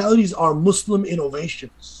instrumentalities are Muslim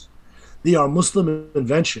innovations. They are Muslim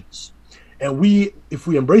inventions. And if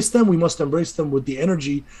we embrace them, we must embrace them with the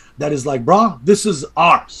energy that is like, brah, this is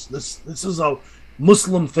ours. This is a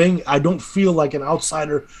Muslim thing. I don't feel like an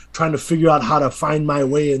outsider trying to figure out how to find my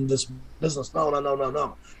way in this business.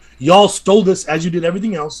 No. Y'all stole this, as you did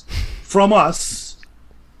everything else, from us.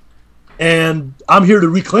 And I'm here to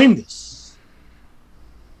reclaim this.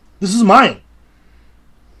 This is mine.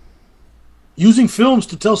 Using films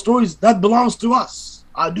to tell stories, that belongs to us.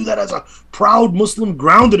 I do that as a proud Muslim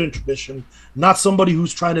grounded in tradition, not somebody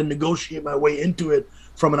who's trying to negotiate my way into it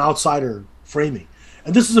from an outsider framing.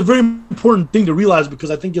 And this is a very important thing to realize,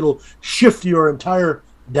 because I think it'll shift your entire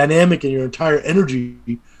dynamic and your entire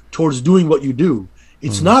energy towards doing what you do.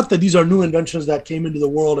 It's not that these are new inventions that came into the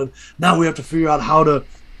world and now we have to figure out how to,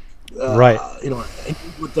 engage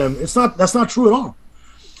with them. That's not true at all.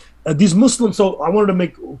 These Muslims. So I wanted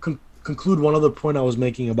to conclude one other point I was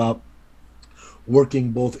making about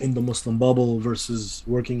working both in the Muslim bubble versus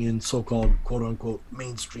working in so-called quote unquote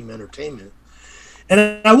mainstream entertainment.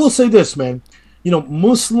 And I will say this, man.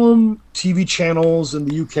 Muslim TV channels in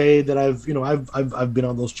the UK that I've been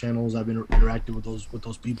on those channels. I've been interacted with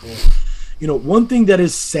those people. One thing that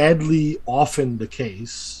is sadly often the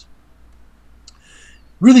case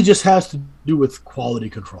really just has to do with quality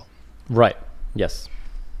control. Right. Yes.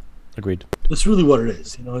 Agreed. That's really what it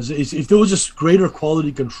is. If there was just greater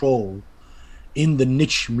quality control in the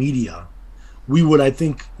niche media, we would, I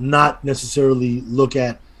think, not necessarily look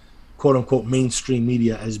at quote unquote mainstream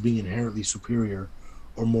media as being inherently superior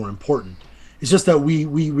or more important. It's just that we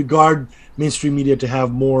regard mainstream media to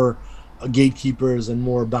have more gatekeepers and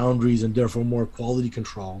more boundaries and therefore more quality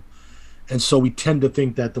control. And so we tend to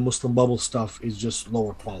think that the Muslim bubble stuff is just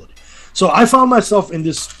lower quality. So I found myself in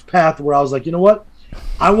this path where I was like, you know what?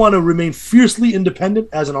 I want to remain fiercely independent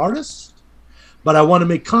as an artist, but I want to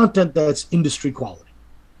make content that's industry quality.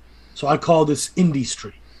 So I call this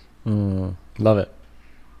indie-street. Love it.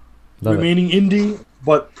 Remaining indie,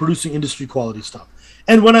 but producing industry quality stuff.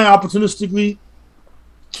 And when I opportunistically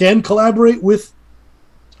can collaborate with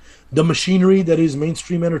the machinery that is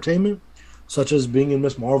mainstream entertainment, such as being in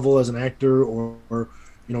Miss Marvel as an actor or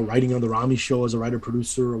writing on the Rami show as a writer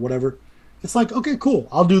producer or whatever, it's like, okay, cool,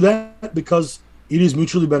 I'll do that because it is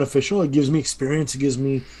mutually beneficial. It gives me experience. It gives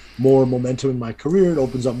me more momentum in my career. It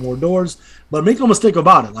opens up more doors. But make no mistake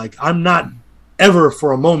about it, like, I'm not ever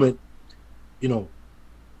for a moment,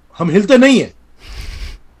 हम हिलते नहीं हैं,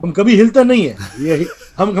 हम कभी हिलते नहीं हैं, ये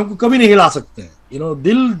हमको कभी नहीं हिला सकते हैं.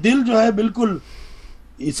 दिल जो है बिल्कुल,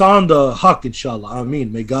 it's on the haq, inshallah.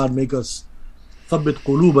 Ameen. May God make us thabbit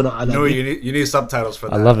qulubana ala. No, you need subtitles for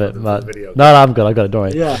that. I love it. For the video. No, I'm good. I got it. Don't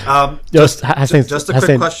worry. Yeah. Just a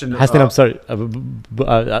quick question. Hasnain, I'm sorry.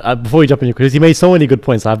 Before you jump in, because he made so many good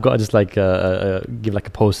points, I've got to just give like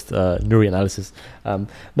a post Nuri analysis.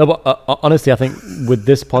 But honestly, I think with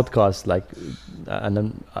this podcast, and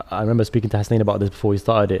then I remember speaking to Hasnain about this before we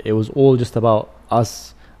started it. It was all just about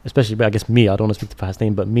us, especially, I guess, me. I don't want to speak for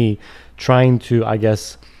Hasnain, but me trying to, I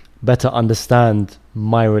guess, better understand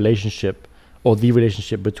my relationship or the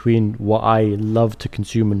relationship between what I love to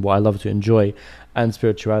consume and what I love to enjoy and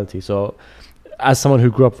spirituality. So as someone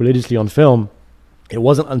who grew up religiously on film, it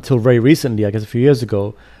wasn't until very recently, I guess a few years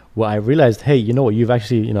ago, where I realized, hey, you know what, you've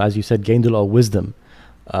actually, you know, as you said, gained a lot of wisdom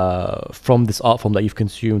from this art form that you've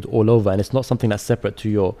consumed all over. And it's not something that's separate to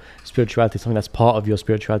your spirituality, it's something that's part of your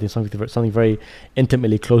spirituality, something very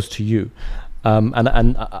intimately close to you.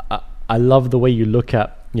 I love the way you look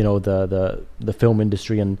at, you know, the film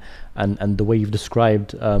industry and the way you've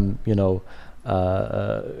described, you know,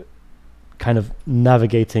 kind of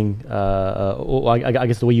navigating, or I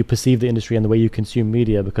guess the way you perceive the industry and the way you consume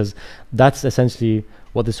media, because that's essentially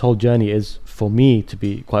what this whole journey is for me, to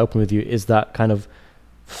be quite open with you, is that kind of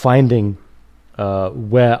finding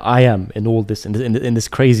where I am in all this, in this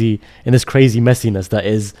crazy messiness that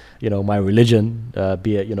is, you know, my religion,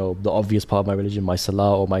 be it, you know, the obvious part of my religion, my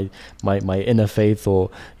salah, or my inner faith, or,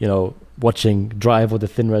 you know, watching Drive or The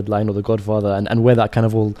Thin Red Line or The Godfather, and where that kind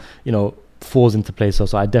of all, you know, falls into place.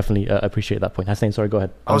 So I definitely appreciate that point. Hasnain, sorry, go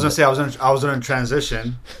ahead. I was gonna say I was gonna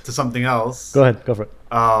transition to something else. Go ahead, go for it.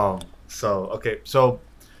 So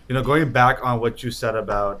you know, going back on what you said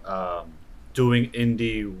about doing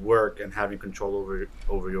indie work and having control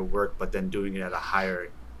over your work, but then doing it at a higher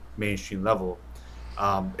mainstream level,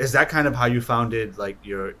 is that kind of how you founded like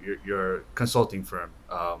your consulting firm,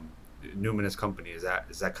 Numinous Company? Is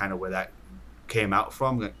that kind of where that came out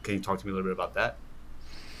from? Can you talk to me a little bit about that?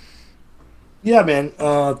 Yeah, man.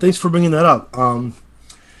 Thanks for bringing that up.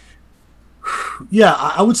 Yeah,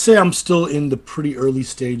 I would say I'm still in the pretty early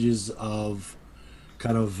stages of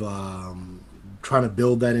kind of trying to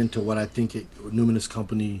build that into what I think Numinous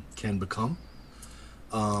Company can become.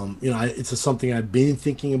 You know, it's something I've been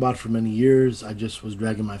thinking about for many years. I just was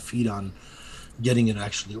dragging my feet on getting it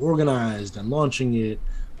actually organized and launching it.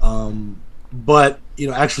 But, you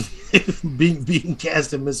know, actually being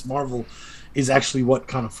cast in Miss Marvel is actually what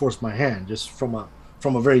kind of forced my hand, just from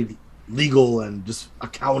a very legal and just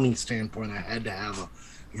accounting standpoint. I had to have a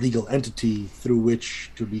legal entity through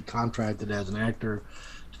which to be contracted as an actor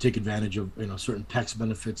to take advantage of, you know, certain tax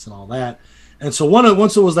benefits and all that. And so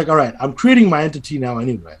once it was like, all right, I'm creating my entity now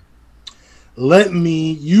anyway, let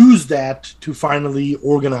me use that to finally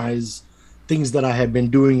organize things that I had been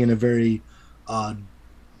doing in a very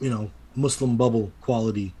you know, Muslim bubble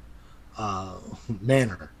quality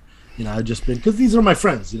manner. You know, I've just been, because these are my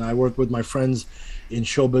friends. You know, I work with my friends in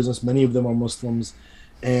show business. Many of them are Muslims,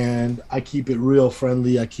 and I keep it real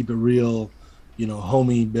friendly. I keep it real, you know,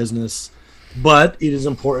 homey business. But it is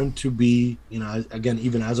important to be, you know, again,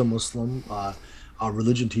 even as a Muslim, our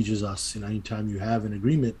religion teaches us, you know, anytime you have an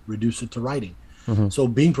agreement, reduce it to writing. Mm-hmm. So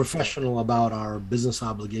being professional about our business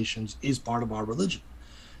obligations is part of our religion.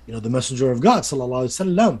 You know, the Messenger of God, sallallahu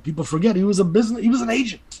alaihi wasallam, people forget he was an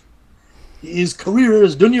agent. His career,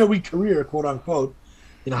 his dunyawi career, quote unquote,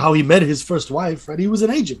 you know, how he met his first wife, right? He was an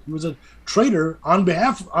agent. He was a trader on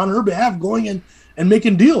her behalf, going in and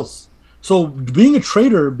making deals. So being a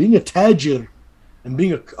trader, being a tajir, and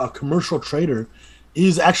being a commercial trader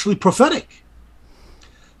is actually prophetic.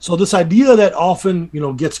 So this idea that often, you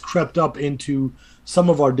know, gets crept up into some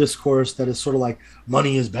of our discourse that is sort of like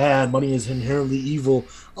money is bad, money is inherently evil.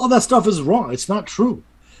 All that stuff is wrong. It's not true.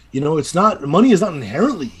 You know, money is not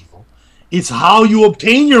inherently evil. It's how you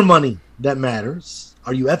obtain your money that matters.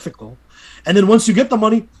 Are you ethical? And then once you get the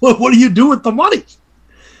money, what do you do with the money?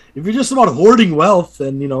 If you're just about hoarding wealth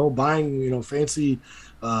and, you know, buying, you know, fancy,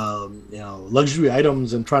 you know, luxury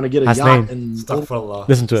items and trying to get a yacht and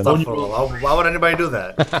listen to it. Why would anybody do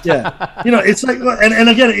that? Yeah, you know, it's like, and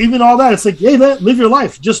again, even all that, it's like, hey, man, live your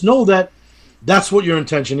life. Just know that that's what your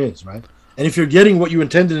intention is, right? And if you're getting what you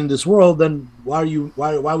intended in this world, then why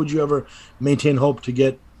would you ever maintain hope to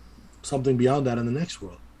get something beyond that in the next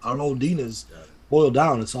world? Our whole deen is boiled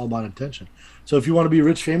down. It's all about intention. So if you want to be a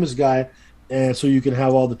rich, famous guy, and so you can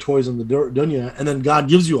have all the toys in the dunya, and then God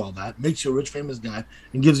gives you all that, makes you a rich, famous guy,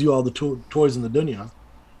 and gives you all the toys in the dunya,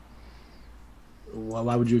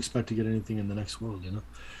 why would you expect to get anything in the next world, you know?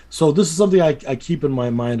 So this is something I keep in my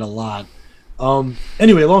mind a lot.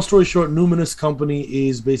 Anyway, long story short, Numinous Company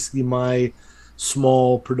is basically my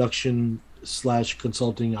small production /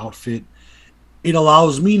 consulting outfit. It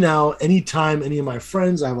allows me now, anytime any of my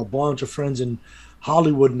friends, I have a bunch of friends in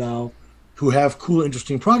Hollywood now who have cool,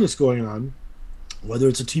 interesting projects going on, whether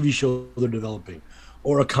it's a TV show they're developing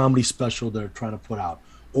or a comedy special they're trying to put out,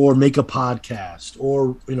 or make a podcast,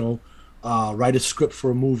 or, you know, write a script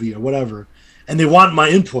for a movie or whatever, and they want my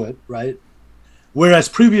input, right? Whereas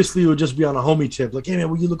previously it would just be on a homie tip, like, hey man,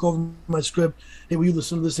 will you look over my script? Hey, will you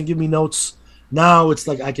listen to this and give me notes? Now it's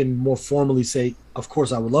like I can more formally say, of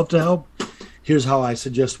course I would love to help. Here's how I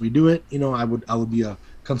suggest we do it. You know, I would be a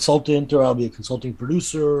consultant, or I'll be a consulting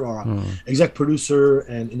producer or exec producer,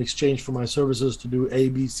 and in exchange for my services to do A,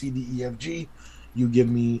 B, C, D, E, F, G, you give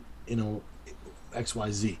me, X,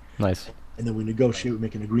 Y, Z. Nice. And then we negotiate, we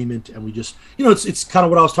make an agreement, and we just, it's kind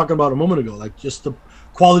of what I was talking about a moment ago, like just the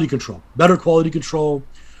quality control, better quality control,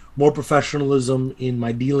 more professionalism in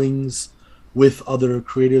my dealings with other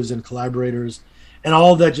creatives and collaborators, and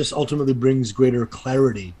all of that just ultimately brings greater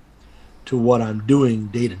clarity to what I'm doing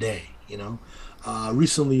day to day.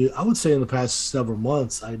 Recently, I would say in the past several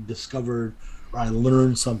months, I discovered or I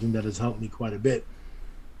learned something that has helped me quite a bit,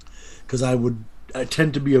 because I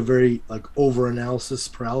tend to be a very over-analysis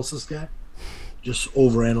paralysis guy, just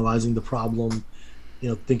over-analyzing the problem,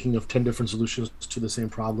 thinking of 10 different solutions to the same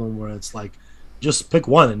problem, where it's like, just pick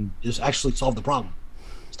one and just actually solve the problem.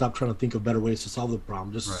 Stop trying to think of better ways to solve the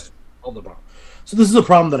problem. Just solve the problem. So this is a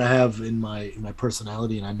problem that I have in my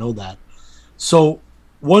personality, and I know that. So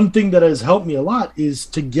one thing that has helped me a lot is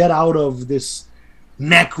to get out of this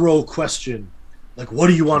macro question, like, what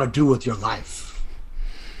do you want to do with your life?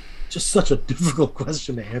 Just such a difficult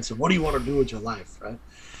question to answer. What do you want to do with your life, right?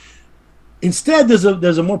 Instead,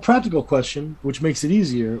 there's a more practical question, which makes it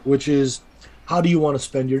easier, which is, how do you want to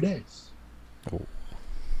spend your days? Oh.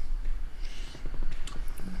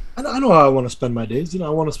 I know how I want to spend my days. I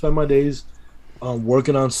want to spend my days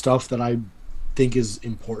working on stuff that I think is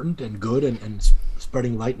important and good, and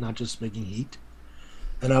spreading light, not just making heat.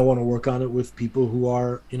 And I want to work on it with people who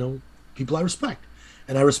are, people I respect.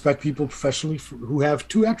 And I respect people professionally who have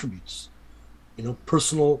two attributes,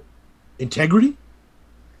 personal integrity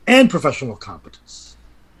and professional competence.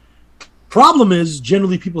 Problem is,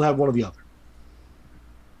 generally people have one or the other.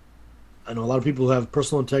 I know a lot of people who have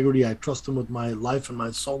personal integrity. I trust them with my life and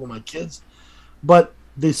my soul and my kids, but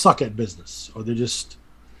they suck at business, or they just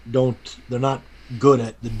they're not good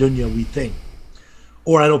at the dunya we thing.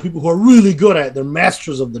 Or I know people who are really good at it. They're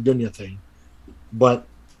masters of the dunya thing, but,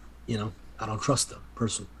 I don't trust them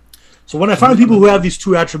personally. So when I find people who have these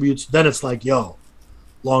two attributes, then it's like,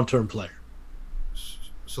 long-term player.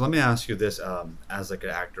 So let me ask you this, as like an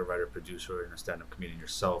actor, writer, producer, and a stand-up comedian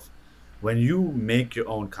yourself, when you make your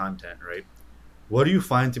own content, right? What do you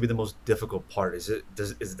find to be the most difficult part? Does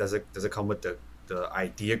it come with the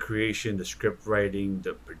idea creation, the script writing,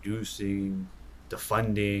 the producing, the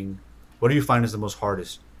funding? What do you find is the most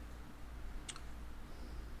hardest?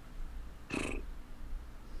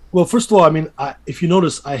 Well, first of all, if you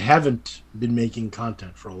notice, I haven't been making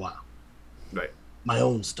content for a while. Right. My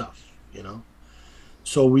own stuff,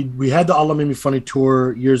 So we had the Allah Made Me Funny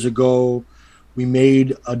tour years ago. We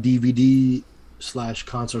made a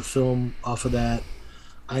DVD/concert film off of that.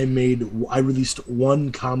 I released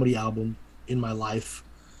one comedy album in my life,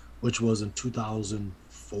 which was in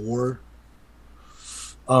 2004.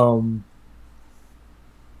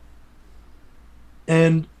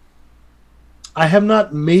 And I have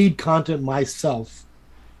not made content myself.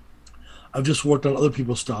 I've just worked on other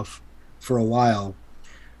people's stuff for a while,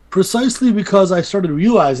 precisely because I started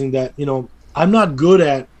realizing that, I'm not good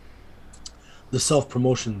at the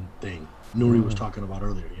self-promotion thing Nuri was talking about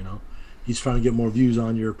earlier. He's trying to get more views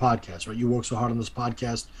on your podcast, right? You work so hard on this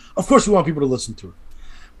podcast. Of course you want people to listen to it,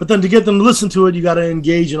 but then to get them to listen to it, you got to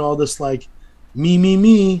engage in all this, like,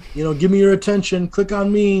 me, give me your attention, click on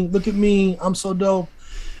me, look at me, I'm so dope.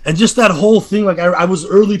 And just that whole thing, like, I was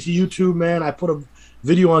early to YouTube, man. I put a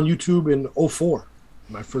video on YouTube in 2004,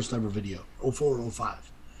 my first ever video, 2004 or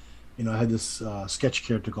 2005. I had this sketch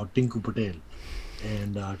character called Tinku Patel.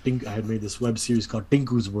 And I had made this web series called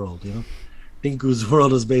Tinku's World. Tinku's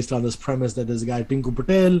World is based on this premise that there's a guy, Tinku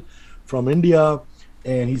Patel, from India,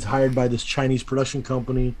 and he's hired by this Chinese production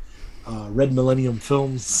company, Red Millennium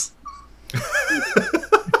Films, to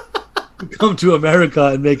come to America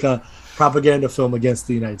and make a propaganda film against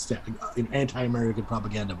the United States, an anti-American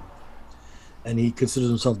propaganda movie. And he considers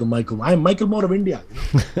himself I'm Michael Moore of India.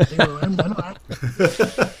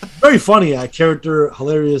 Very funny character,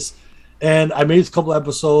 hilarious. And I made a couple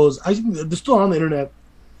episodes. They're still on the internet.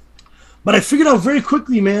 But I figured out very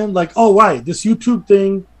quickly, man, like, oh, right, this YouTube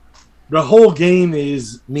thing, the whole game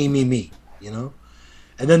is me, And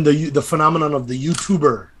then the phenomenon of the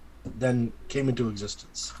YouTuber then came into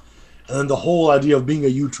existence. And then the whole idea of being a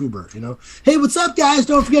YouTuber, Hey, what's up, guys?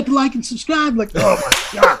 Don't forget to like and subscribe. Like, oh,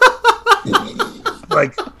 my God.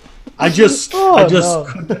 Like, I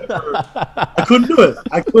couldn't do it.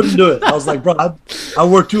 I was like, bro, I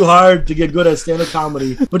worked too hard to get good at stand-up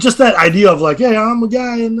comedy. But just that idea of like, hey, I'm a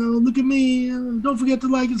guy, and look at me, don't forget to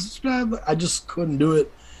like and subscribe. I just couldn't do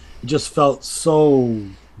it. It just felt so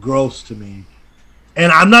gross to me.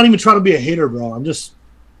 And I'm not even trying to be a hater, bro. I'm just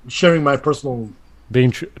sharing my personal...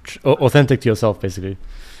 Being authentic to yourself, basically.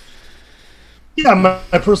 yeah,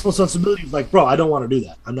 my personal sensibility is like, bro, I don't want to do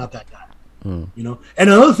that. I'm not that guy. You know. And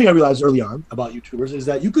another thing I realized early on about YouTubers is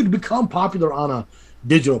that you could become popular on a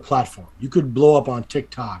digital platform. You could blow up on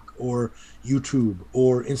TikTok or YouTube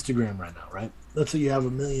or Instagram right now, right? Let's say you have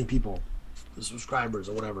 1 million people, subscribers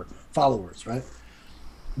or whatever, followers, right?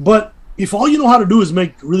 But if all you know how to do is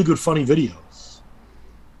make really good, funny videos,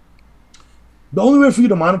 the only way for you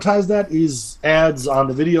to monetize that is ads on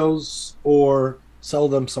the videos or sell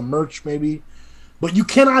them some merch, maybe. But you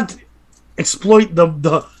cannot exploit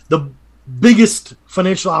the biggest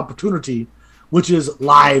financial opportunity, which is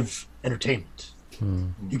live entertainment.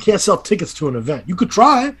 You can't sell tickets to an event. You could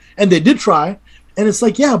try, and they did try, and it's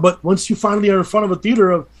like, yeah, but once you finally are in front of a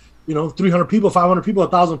theater of 300 people, 500 people,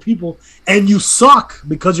 1,000 people, and you suck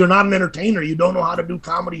because you're not an entertainer, you don't know how to do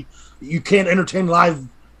comedy, you can't entertain live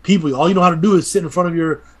people. All you know how to do is sit in front of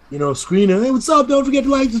your screen and, hey, what's up? Don't forget to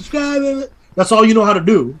like, subscribe. That's all you know how to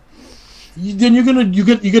do. Then you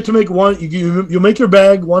get to make one. You make your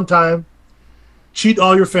bag one time, cheat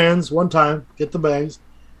all your fans one time, get the bags,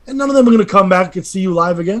 and none of them are gonna come back and see you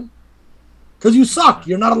live again because you suck.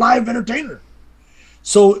 You're not a live entertainer.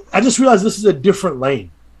 So I just realized this is a different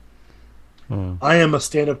lane. I am a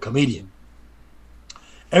stand-up comedian.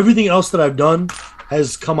 Everything else that I've done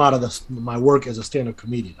has come out of my work as a stand-up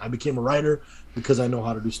comedian. I became a writer because I know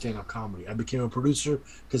how to do stand-up comedy. I became a producer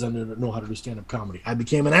because I know how to do stand-up comedy. I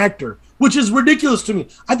became an actor, which is ridiculous to me.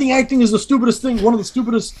 I think acting is the stupidest thing, one of the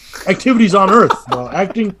stupidest activities on earth.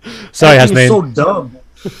 Acting is so dumb.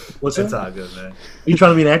 What's that? It's all good, man. Are you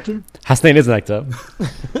trying to be an actor? Hasnain is an actor.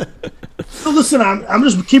 So listen, I'm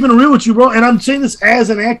just keeping it real with you, bro. And I'm saying this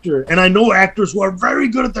as an actor, and I know actors who are very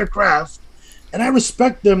good at their craft, and I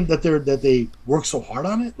respect them that they work so hard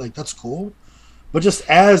on it. Like, that's cool. But just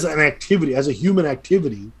as an activity, as a human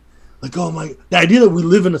activity, like, the idea that we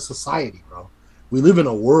live in a society, bro. We live in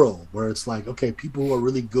a world where it's like, okay, people who are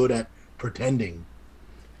really good at pretending,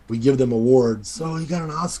 we give them awards. So you got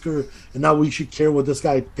an Oscar, and now we should care what this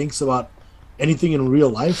guy thinks about anything in real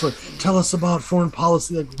life, or tell us about foreign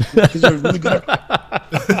policy, like, because you're really good at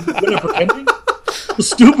pretending. The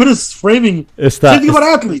stupidest framing. It's that. Think about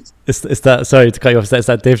athletes. It's that. Sorry to cut you off. It's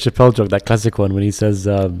that Dave Chappelle joke, that classic one, when he says,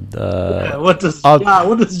 what does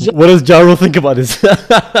Ja Rule think about this?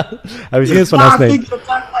 Have you seen this one, Hasnain?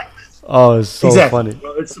 Oh, it's so funny.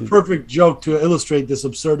 Well, it's a perfect joke to illustrate this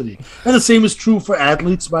absurdity. And the same is true for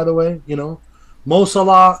athletes, by the way. Mo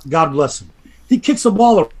Salah, God bless him. He kicks a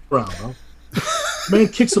ball around, bro. Man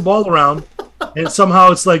kicks a ball around, and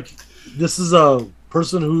somehow it's like, this is a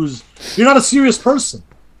person you're not a serious person.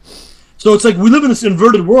 So it's like we live in this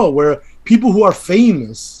inverted world where people who are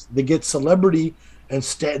famous, they get celebrity and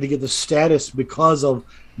they get the status because of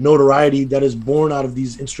notoriety that is born out of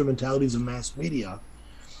these instrumentalities of mass media.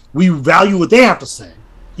 We value what they have to say,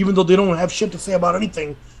 even though they don't have shit to say about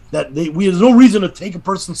anything. There's no reason to take a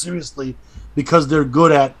person seriously because they're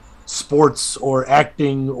good at sports or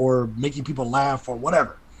acting or making people laugh or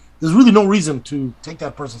whatever. There's really no reason to take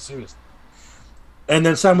that person seriously. And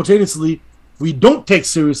then simultaneously, we don't take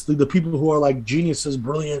seriously the people who are like geniuses,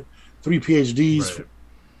 brilliant, 3 PhDs,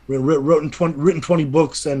 right, written 20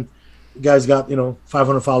 books, and the guy's got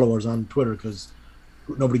 500 followers on Twitter because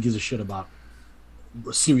nobody gives a shit about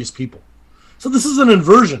serious people. So this is an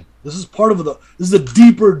inversion. This is this is a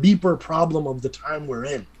deeper problem of the time we're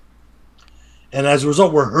in. And as a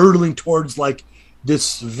result, we're hurtling towards like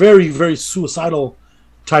this very, very suicidal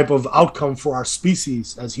type of outcome for our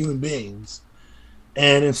species as human beings.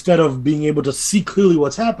 And instead of being able to see clearly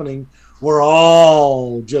what's happening, we're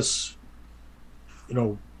all just,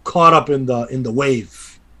 caught up in the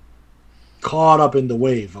wave. Caught up in the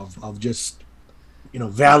wave of just,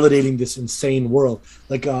 validating this insane world.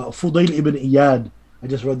 Like Fudayl ibn Iyad, I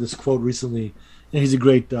just read this quote recently. And he's a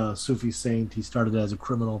great Sufi saint. He started as a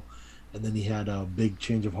criminal, and then he had a big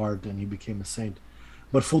change of heart, and he became a saint.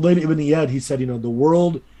 But Fudayl ibn Iyad, he said, the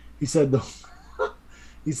world, he said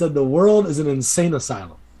the world is an insane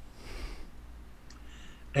asylum.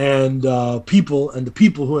 And the people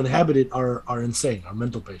who inhabit it are insane, are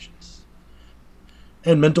mental patients.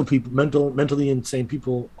 And mentally insane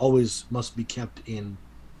people always must be kept in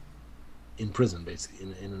prison, basically,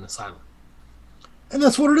 in an asylum. And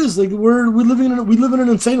that's what it is. Like we live in an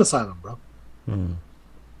insane asylum, bro.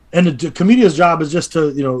 And the comedian's job is just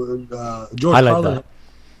to, George Carlin. That.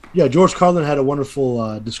 Yeah, George Carlin had a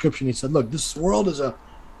wonderful description. He said, "Look, this world is a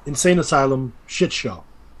insane asylum shit show,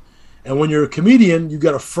 and when you're a comedian, you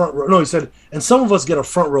get a front row." No, he said, and some of us get a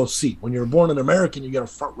front row seat. When you're born an American, you get a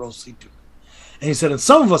front row seat to it. And he said, and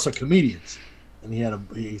some of us are comedians, and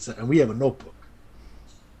he said, and we have a notebook,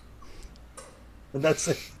 and that's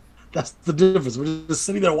it. That's the difference. We're just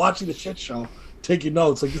sitting there watching the shit show, taking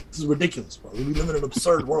notes. Like, this is ridiculous, bro. We live in an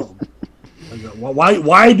absurd world. Like,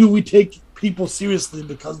 why do we take people seriously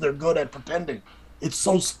because they're good at pretending? It's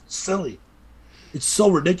so silly. It's so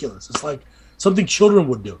ridiculous. It's like something children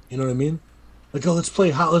would do. You know what I mean? Like, oh, let's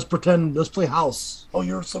play house. Oh,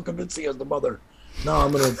 you're so convincing as the mother. No,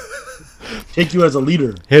 I'm gonna take you as a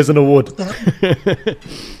leader. Here's an award.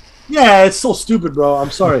 Yeah, it's so stupid, bro.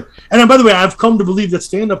 I'm sorry. And then, by the way, I've come to believe that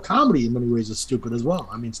stand-up comedy in many ways is stupid as well.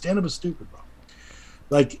 I mean, stand-up is stupid, bro.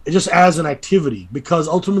 Like, just as an activity, because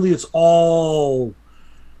ultimately it's all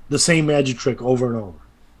the same magic trick over and over.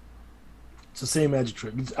 It's the same magic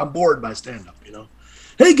trick. I'm bored by stand-up, you know?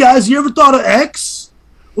 Hey, guys, you ever thought of X?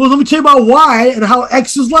 Well, let me tell you about Y and how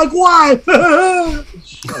X is like Y.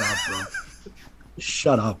 Shut up, bro.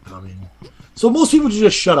 Shut up. I mean, so most people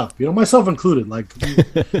just shut up, you know, myself included. Like,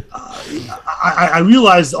 I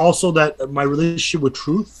realized also that my relationship with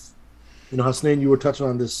truth, you know, Hasnain, you were touching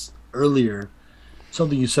on this earlier.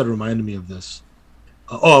 Something you said reminded me of this.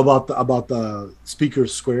 About the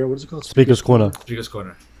Speaker's Square. What is it called? Speaker's Corner. Speaker's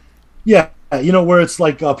Corner. Yeah, you know, where it's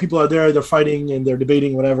like people are there, they're fighting and they're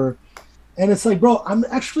debating, whatever. And it's like, bro, I'm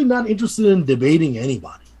actually not interested in debating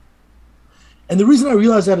anybody. And the reason I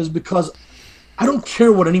realize that is because I don't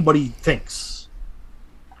care what anybody thinks.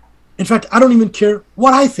 In fact, I don't even care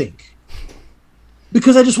what I think.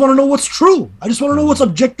 Because I just want to know what's true. I just want to know what's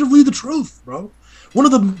objectively the truth, bro. One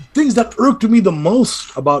of the things that irked me the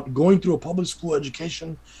most about going through a public school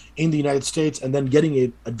education in the United States and then getting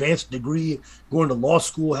an advanced degree, going to law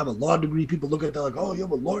school, have a law degree, people look at that like, oh, you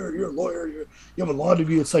have a lawyer, you're a lawyer, you have a law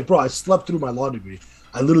degree. It's like, bro, I slept through my law degree.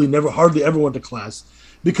 I literally hardly ever went to class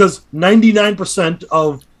because 99%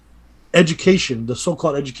 of education, the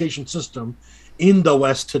so-called education system in the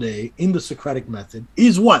West today, in the Socratic method,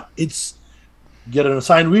 is what? It's get an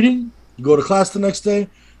assigned reading, you go to class the next day,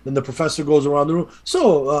 then the professor goes around the room.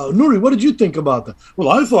 So, Nuri, what did you think about that? Well,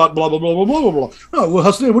 I thought blah, blah, blah, blah, blah, blah. Oh, well,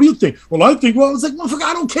 Hasnain, what do you think? Well, I think, well, it's like, motherfucker,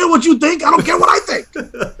 I don't care what you think. I don't care what I think.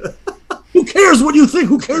 Who cares what you think?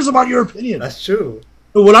 Who cares about your opinion? That's true.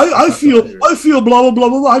 Well, I feel blah, blah, blah,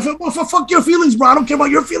 blah, blah. I feel, well, fuck your feelings, bro. I don't care about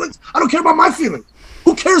your feelings. I don't care about my feelings.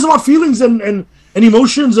 Who cares about feelings and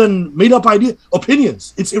emotions and made-up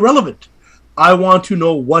opinions? It's irrelevant. I want to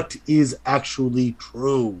know what is actually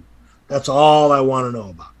true. That's all I want to know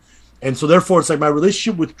about. And so therefore, it's like my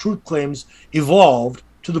relationship with truth claims evolved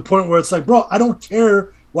to the point where it's like, bro, I don't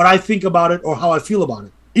care what I think about it or how I feel about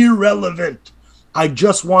it. Irrelevant. I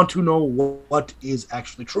just want to know what is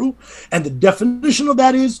actually true. And the definition of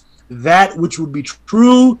that is that which would be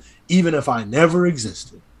true even if I never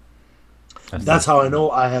existed. That's how I know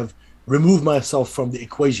I have removed myself from the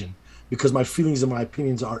equation, because my feelings and my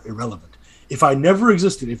opinions are irrelevant. If I never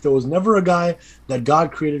existed, if there was never a guy that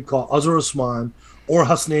God created called Azhar Usman or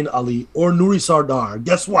Hasnain Ali or Nuri Sardar,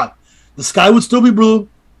 guess what? The sky would still be blue.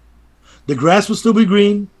 The grass would still be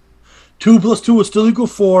green. 2 + 2 would still equal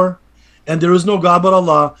 4. And there is no God but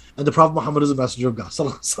Allah. And the Prophet Muhammad is a messenger of God.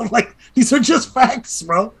 So like, these are just facts,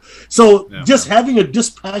 bro. So just having a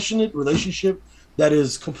dispassionate relationship that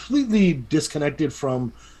is completely disconnected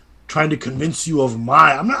from trying to convince you of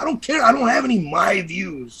I don't care. I don't have any my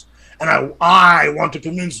views. And I want to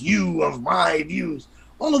convince you of my views.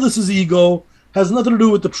 All of this is ego. Has nothing to do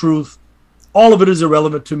with the truth. All of it is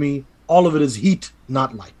irrelevant to me. All of it is heat,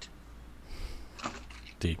 not light.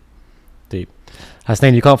 Deep.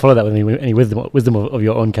 Hasnain, you can't follow that with any wisdom of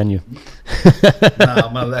your own, can you? Nah,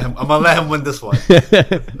 I'm gonna let him win this one.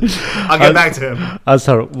 I'll get back to him.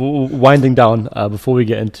 Sorry, winding down before we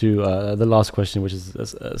get into the last question, which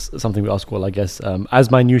is something we ask all, I guess. As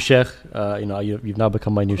my new sheikh, you've now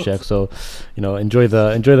become my new sheikh, so enjoy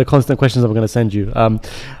the constant questions I'm going to send you.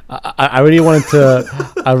 I really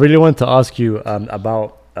wanted to ask you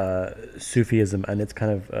about Sufism and its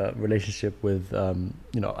kind of relationship with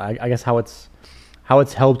I guess how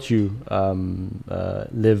it's helped you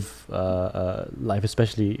live life,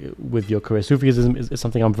 especially with your career. Sufism is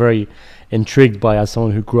something I'm very intrigued by as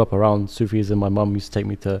someone who grew up around Sufism. My mum used to take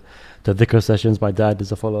me to dhikr sessions. My dad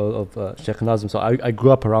is a follower of Sheikh Nazim. So I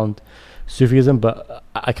grew up around Sufism, but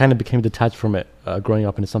I kind of became detached from it growing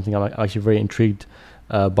up, and it's something I'm actually very intrigued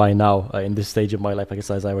by now in this stage of my life, I guess,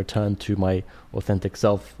 as I return to my authentic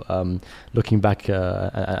self, looking back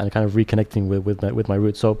and kind of reconnecting with my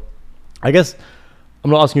roots. So I guess I'm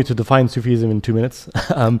not asking you to define Sufism in 2 minutes.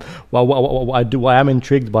 What I am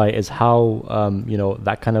intrigued by is how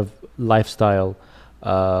that kind of lifestyle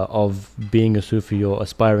of being a Sufi or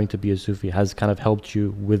aspiring to be a Sufi has kind of helped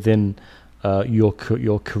you within your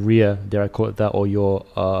career, dare I call it that, or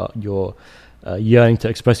your yearning to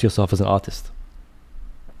express yourself as an artist.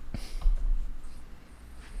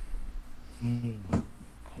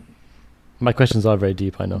 My questions are very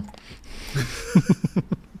deep, I know.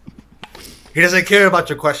 He doesn't care about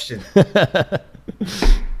your question.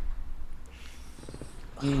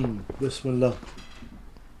 Bismillah.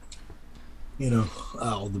 You know,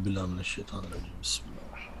 أعوذ بالله من الشيطان الرجيم. بسم الله.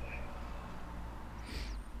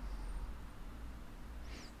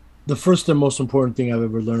 The first and most important thing I've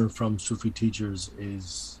ever learned from Sufi teachers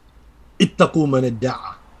is ittaqu man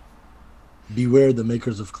idda'a. Beware the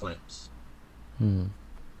makers of claims. In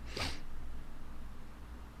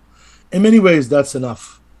many ways, that's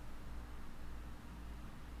enough.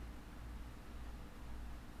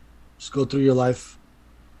 Just go through your life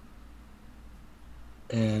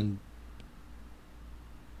and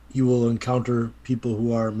you will encounter people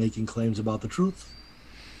who are making claims about the truth,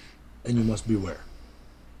 and you must beware.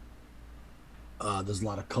 There's a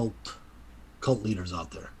lot of cult leaders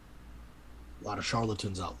out there, a lot of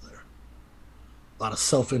charlatans out there, a lot of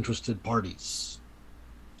self-interested parties.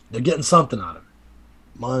 They're getting something out of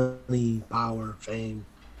it: money, power, fame,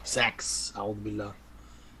 sex. A'udhu billah.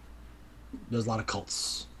 There's a lot of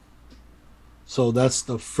cults. So that's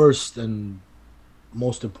the first and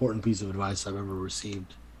most important piece of advice I've ever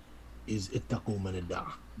received: is ittaqu man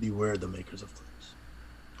idda'a. Beware the makers of claims.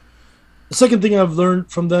 The second thing I've learned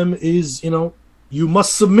from them is, you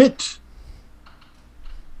must submit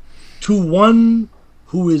to one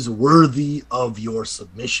who is worthy of your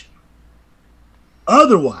submission.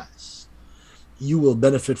 Otherwise, you will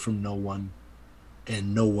benefit from no one,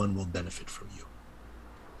 and no one will benefit from you.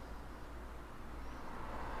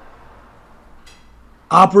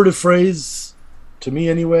 Operative phrase, to me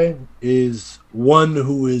anyway, is one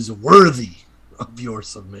who is worthy of your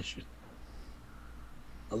submission.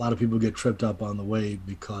 A lot of people get tripped up on the way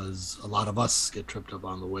because a lot of us get tripped up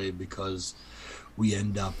on the way because we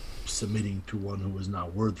end up submitting to one who is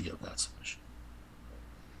not worthy of that submission.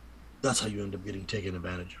 That's how you end up getting taken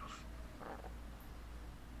advantage of.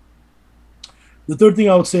 The third thing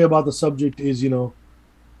I would say about the subject is,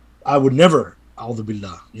 I would never, a'udhu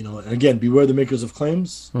billah, and again, beware the makers of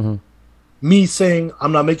claims. Mm-hmm. Me saying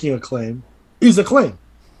I'm not making a claim is a claim.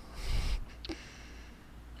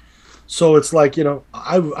 So it's like,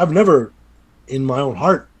 I've never in my own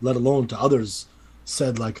heart, let alone to others,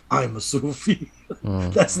 said like, I'm a Sufi.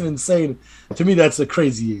 That's an insane, to me, that's a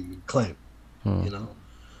crazy claim.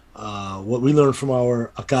 What we learned from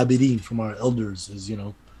our akabirin, from our elders is,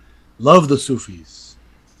 love the Sufis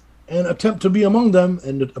and attempt to be among them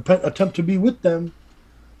and attempt to be with them.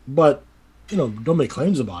 But, don't make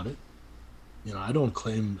claims about it. I don't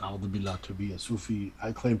claim, a'udhu billah, to be a Sufi.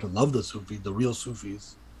 I claim to love the Sufi, the real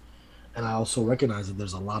Sufis. And I also recognize that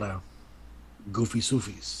there's a lot of goofy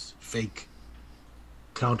Sufis, fake,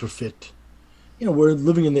 counterfeit. We're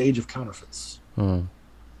living in the age of counterfeits.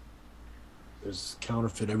 There's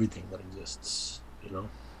counterfeit everything that exists,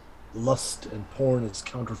 Lust and porn is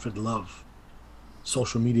counterfeit love.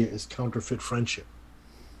 Social media is counterfeit friendship.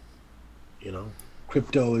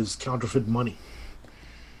 Crypto is counterfeit money.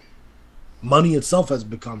 Money itself has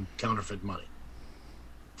become counterfeit money.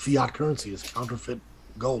 Fiat currency is counterfeit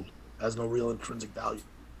gold. Has no real intrinsic value.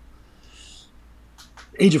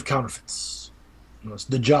 Age of counterfeits. It's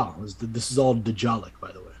Dajjal. This is all Dajjalic,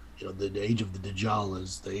 by the way. The age of the Dajjal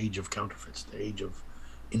is the age of counterfeits, the age of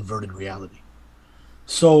inverted reality.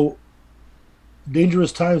 So,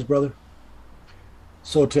 dangerous times, brother.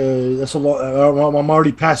 So that's a lot. I'm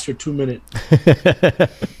already past your 2 minute.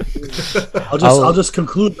 I'll just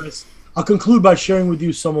conclude. I'll conclude by sharing with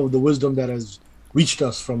you some of the wisdom that has reached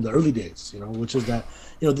us from the early days. Which is that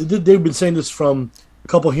they've been saying this from a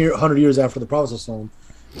couple 100 years after the Prophet ﷺ,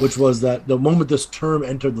 which was that the moment this term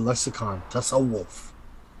entered the lexicon, tasawwuf.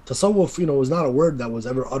 Tasawwuf, was not a word that was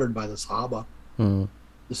ever uttered by the Sahaba.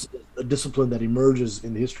 This is a discipline that emerges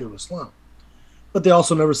in the history of Islam. But they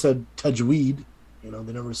also never said tajweed. They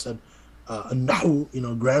never said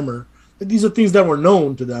nahu, grammar. These are things that were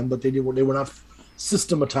known to them, but they were not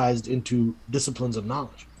systematized into disciplines of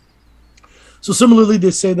knowledge. So similarly,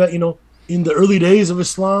 they say that, in the early days of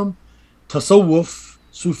Islam, tasawwuf,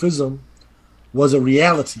 Sufism, was a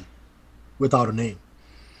reality without a name.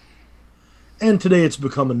 And today it's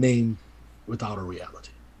become a name without a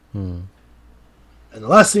reality. And the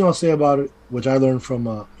last thing I'll say about it, which I learned from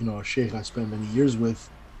a sheikh I spent many years with,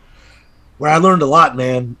 where I learned a lot,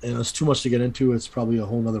 man, and it's too much to get into. It's probably a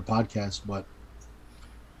whole nother podcast, but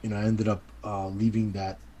I ended up leaving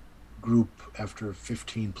that group after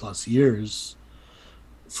 15 plus years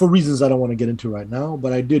for reasons I don't want to get into right now,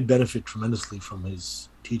 but I did benefit tremendously from his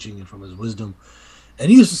teaching and from his wisdom. And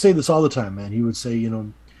he used to say this all the time, man. He would say,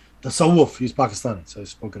 tasawwuf, he's Pakistani, so he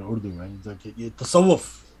spoke in Urdu, right? He's like,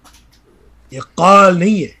 tasawwuf, ye qaal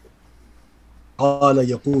nahi hai, qaala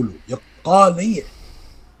yaqulu, قال नहीं है,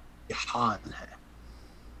 ये हाल है.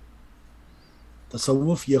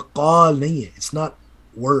 tasawwuf ये قال नहीं है. It's not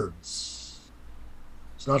words.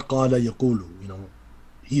 It's not قال يقول, you know.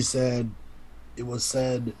 He said, it was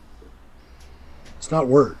said. It's not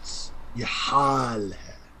words. ये हाल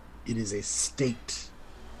है. It is a state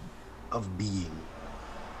of being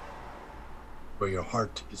where your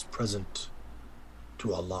heart is present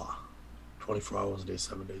to Allah 24 hours a day,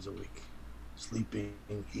 7 days a week. Sleeping,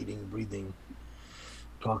 eating, breathing,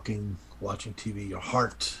 talking, watching TV. Your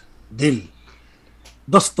heart, dil.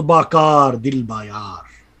 Dast bakar, dil bayar.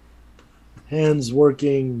 Hands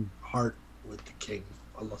working, heart with the King,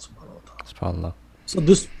 Allah subhanahu wa ta'ala.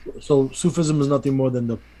 SubhanAllah. So Sufism is nothing more than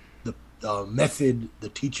the method, the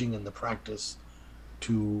teaching, and the practice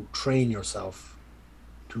to train yourself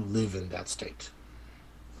to live in that state.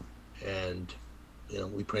 And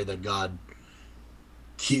we pray that God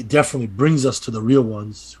definitely brings us to the real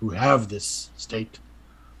ones who have this state,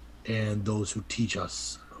 and those who teach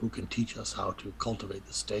us, who can teach us how to cultivate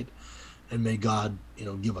the state. And may God,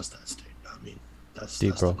 give us that state. I mean, that's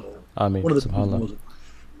the goal. Ameen. One of the SubhanAllah. goals,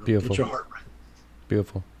 Beautiful. Get your heart right.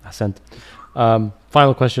 Beautiful. Ahsant.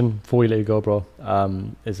 Final question before we let you go, bro.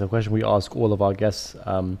 Is a question we ask all of our guests.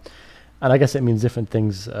 And I guess it means different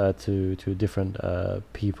things to different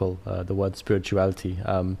people, the word spirituality.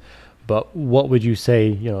 But what would you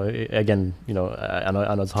say, again, I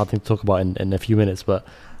know it's a hard thing to talk about in a few minutes, but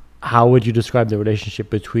how would you describe the relationship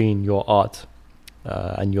between your art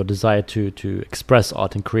and your desire to express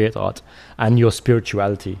art and create art and your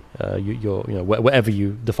spirituality, whatever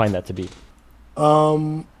you define that to be?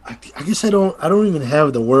 I guess I don't even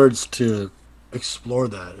have the words to explore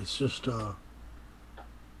that. It's just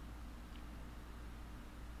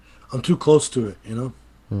I'm too close to it,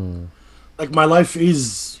 Like my life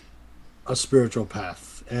is a spiritual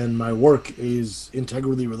path, and my work is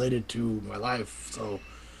integrally related to my life. So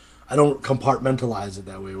I don't compartmentalize it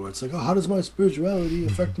that way, where it's like, oh, how does my spirituality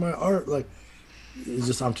affect my art? Like, it's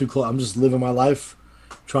just I'm too close. I'm just living my life,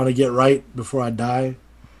 trying to get right before I die.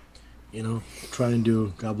 Trying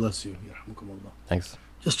to, God bless you. Thanks.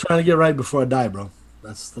 Just trying to get right before I die, bro.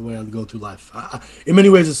 That's the way I go through life. In many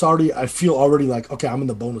ways, I feel already like, okay, I'm in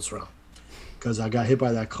the bonus round, because I got hit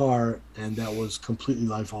by that car, and that was completely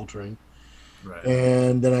life altering. Right.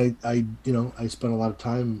 And then I spent a lot of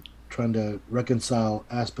time trying to reconcile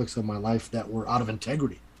aspects of my life that were out of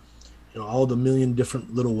integrity. All the million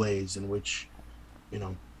different little ways in which,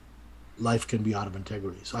 life can be out of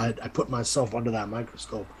integrity. So I put myself under that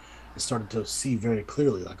microscope and started to see very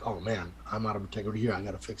clearly, like, oh man, I'm out of integrity here. I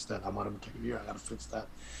got to fix that. I'm out of integrity here. I got to fix that.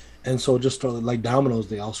 And so it just started like dominoes.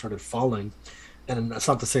 They all started falling. And that's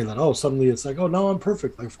not to say that, oh, suddenly it's like, oh, now I'm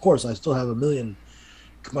perfect. Like, of course, I still have a million.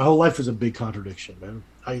 My whole life is a big contradiction, man.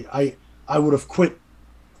 I would have quit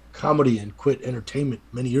comedy and quit entertainment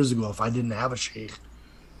many years ago if I didn't have a sheikh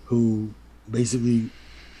who basically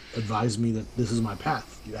advised me that this is my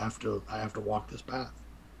path. I have to walk this path.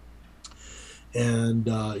 And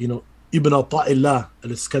Ibn Atta'illah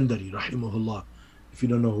al-Iskandari, rahimahullah. If you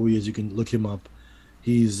don't know who he is, you can look him up.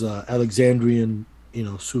 He's Alexandrian,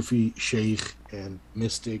 Sufi sheikh and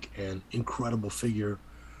mystic and incredible figure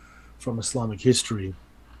from Islamic history.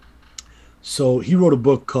 So he wrote a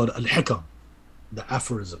book called Al-Hikam, the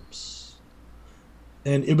aphorisms.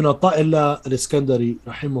 And Ibn Atta'illah al-Iskandari,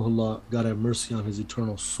 rahimahullah, God have mercy on his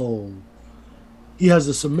eternal soul. He has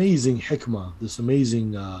this amazing hikmah, this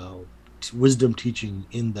amazing wisdom teaching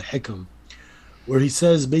in the Hikam, where he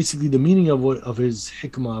says basically the meaning of his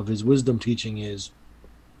hikmah, of his wisdom teaching, is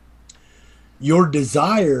your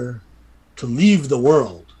desire to leave the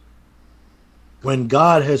world when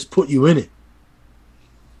God has put you in it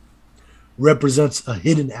represents a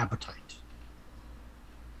hidden appetite.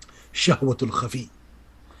 Shahwatul khafi.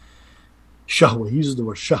 Shahwa, he uses the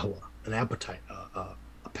word shahwa, an appetite,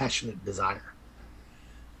 a passionate desire.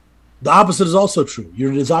 The opposite is also true.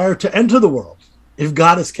 Your desire to enter the world, if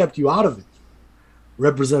God has kept you out of it,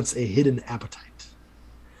 represents a hidden appetite.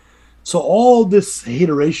 So all this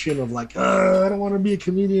hateration of like, I don't want to be a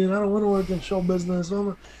comedian, I don't want to work in show business,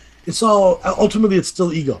 it's all, ultimately it's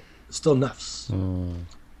still ego, it's still nafs.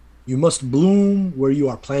 You must bloom where you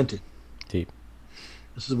are planted. Deep.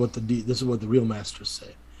 This is what the real masters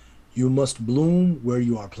say. You must bloom where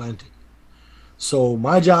you are planted. So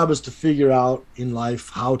my job is to figure out in life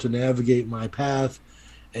how to navigate my path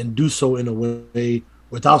and do so in a way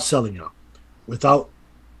without selling out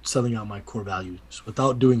my core values,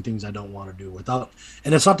 without doing things I don't want to do,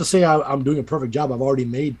 and it's not to say I'm doing a perfect job. I've already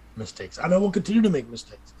made mistakes, and I will continue to make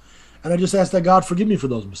mistakes. And I just ask that God forgive me for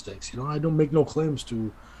those mistakes. I don't make no claims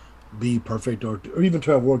to be perfect or even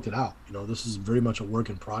to have worked it out. This is very much a work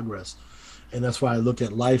in progress. And that's why I look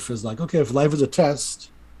at life as like, okay, if life is a test,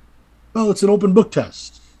 well, it's an open book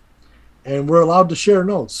test. And we're allowed to share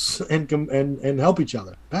notes and help each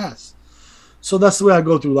other pass. So that's the way I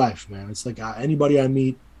go through life, man. It's like anybody I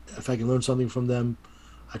meet, if I can learn something from them,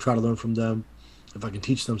 I try to learn from them. If I can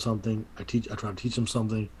teach them something, I try to teach them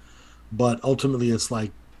something. But ultimately, it's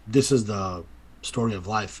like this is the story of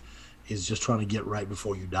life, is just trying to get right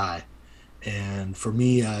before you die. And for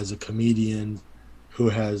me, as a comedian who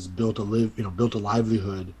has built a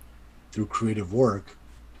livelihood through creative work,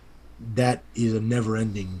 that is a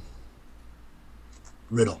never-ending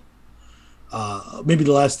riddle. Maybe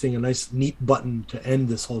the last thing, a nice neat button to end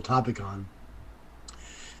this whole topic on,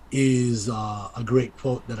 is a great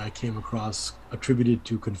quote that I came across attributed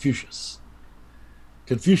to Confucius.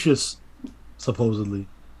 Confucius supposedly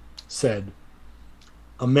said,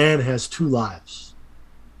 "A man has two lives.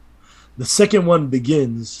 The second one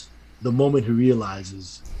begins the moment he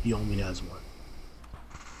realizes he only has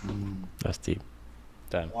one." That's deep.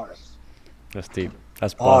 Damn. Bars. That's deep.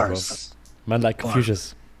 That's powerful. Bars. Man like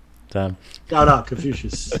Confucius. Damn. Shout out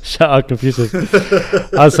Confucius. Shout out Confucius.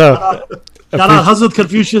 Also, Shout out Hazrat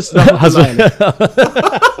Confucius.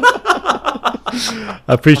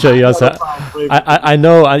 I appreciate you. Also, I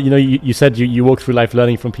know. You said you walk through life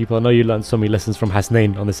learning from people. I know you learned so many lessons from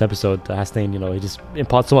Hasnain on this episode. Hasnain, he just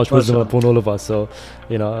imparts so much wisdom upon all of us. So,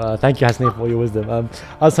 thank you, Hasnain, for all your wisdom.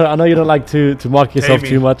 Also, I know you don't like to market yourself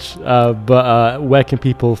too much, but where can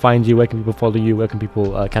people find you? Where can people follow you? Where can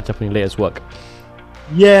people catch up on your latest work?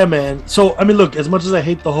 Yeah, man. So, I mean, look, as much as I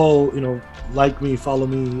hate the whole, like me, follow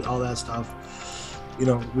me, all that stuff,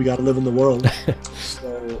 we got to live in the world.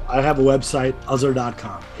 So I have a website,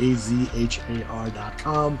 azhar.com,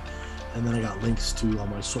 azhar.com. And then I got links to all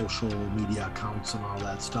my social media accounts and all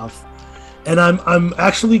that stuff. And I'm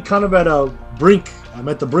actually kind of I'm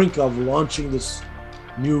at the brink of launching this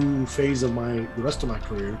new phase of the rest of my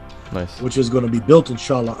career. Nice. Which is going to be built,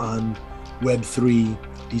 inshallah, on Web3,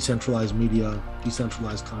 decentralized media,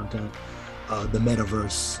 decentralized content, the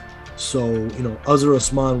metaverse. So, Azhar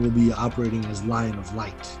Usman will be operating as Lion of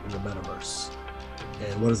Light in the metaverse.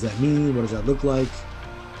 And what does that mean? What does that look like?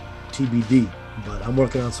 TBD. But I'm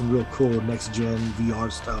working on some real cool next-gen VR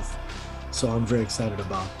stuff. So I'm very excited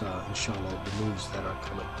about, inshallah, the moves that are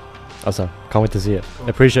coming. Awesome. Can't wait to see it. Cool.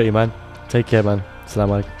 Appreciate you, man. Take care, man.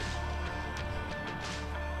 Assalamu alaikum.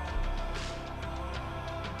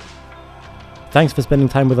 Thanks for spending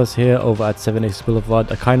time with us here over at 786 Boulevard.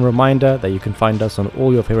 A kind reminder that you can find us on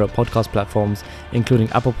all your favorite podcast platforms, including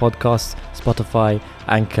Apple Podcasts, Spotify,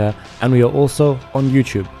 Anchor, and we are also on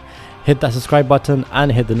YouTube. Hit that subscribe button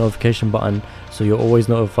and hit the notification button so you're always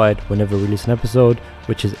notified whenever we release an episode,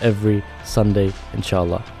 which is every Sunday,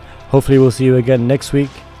 inshallah. Hopefully we'll see you again next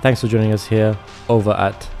week. Thanks for joining us here over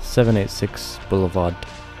at 786 Boulevard.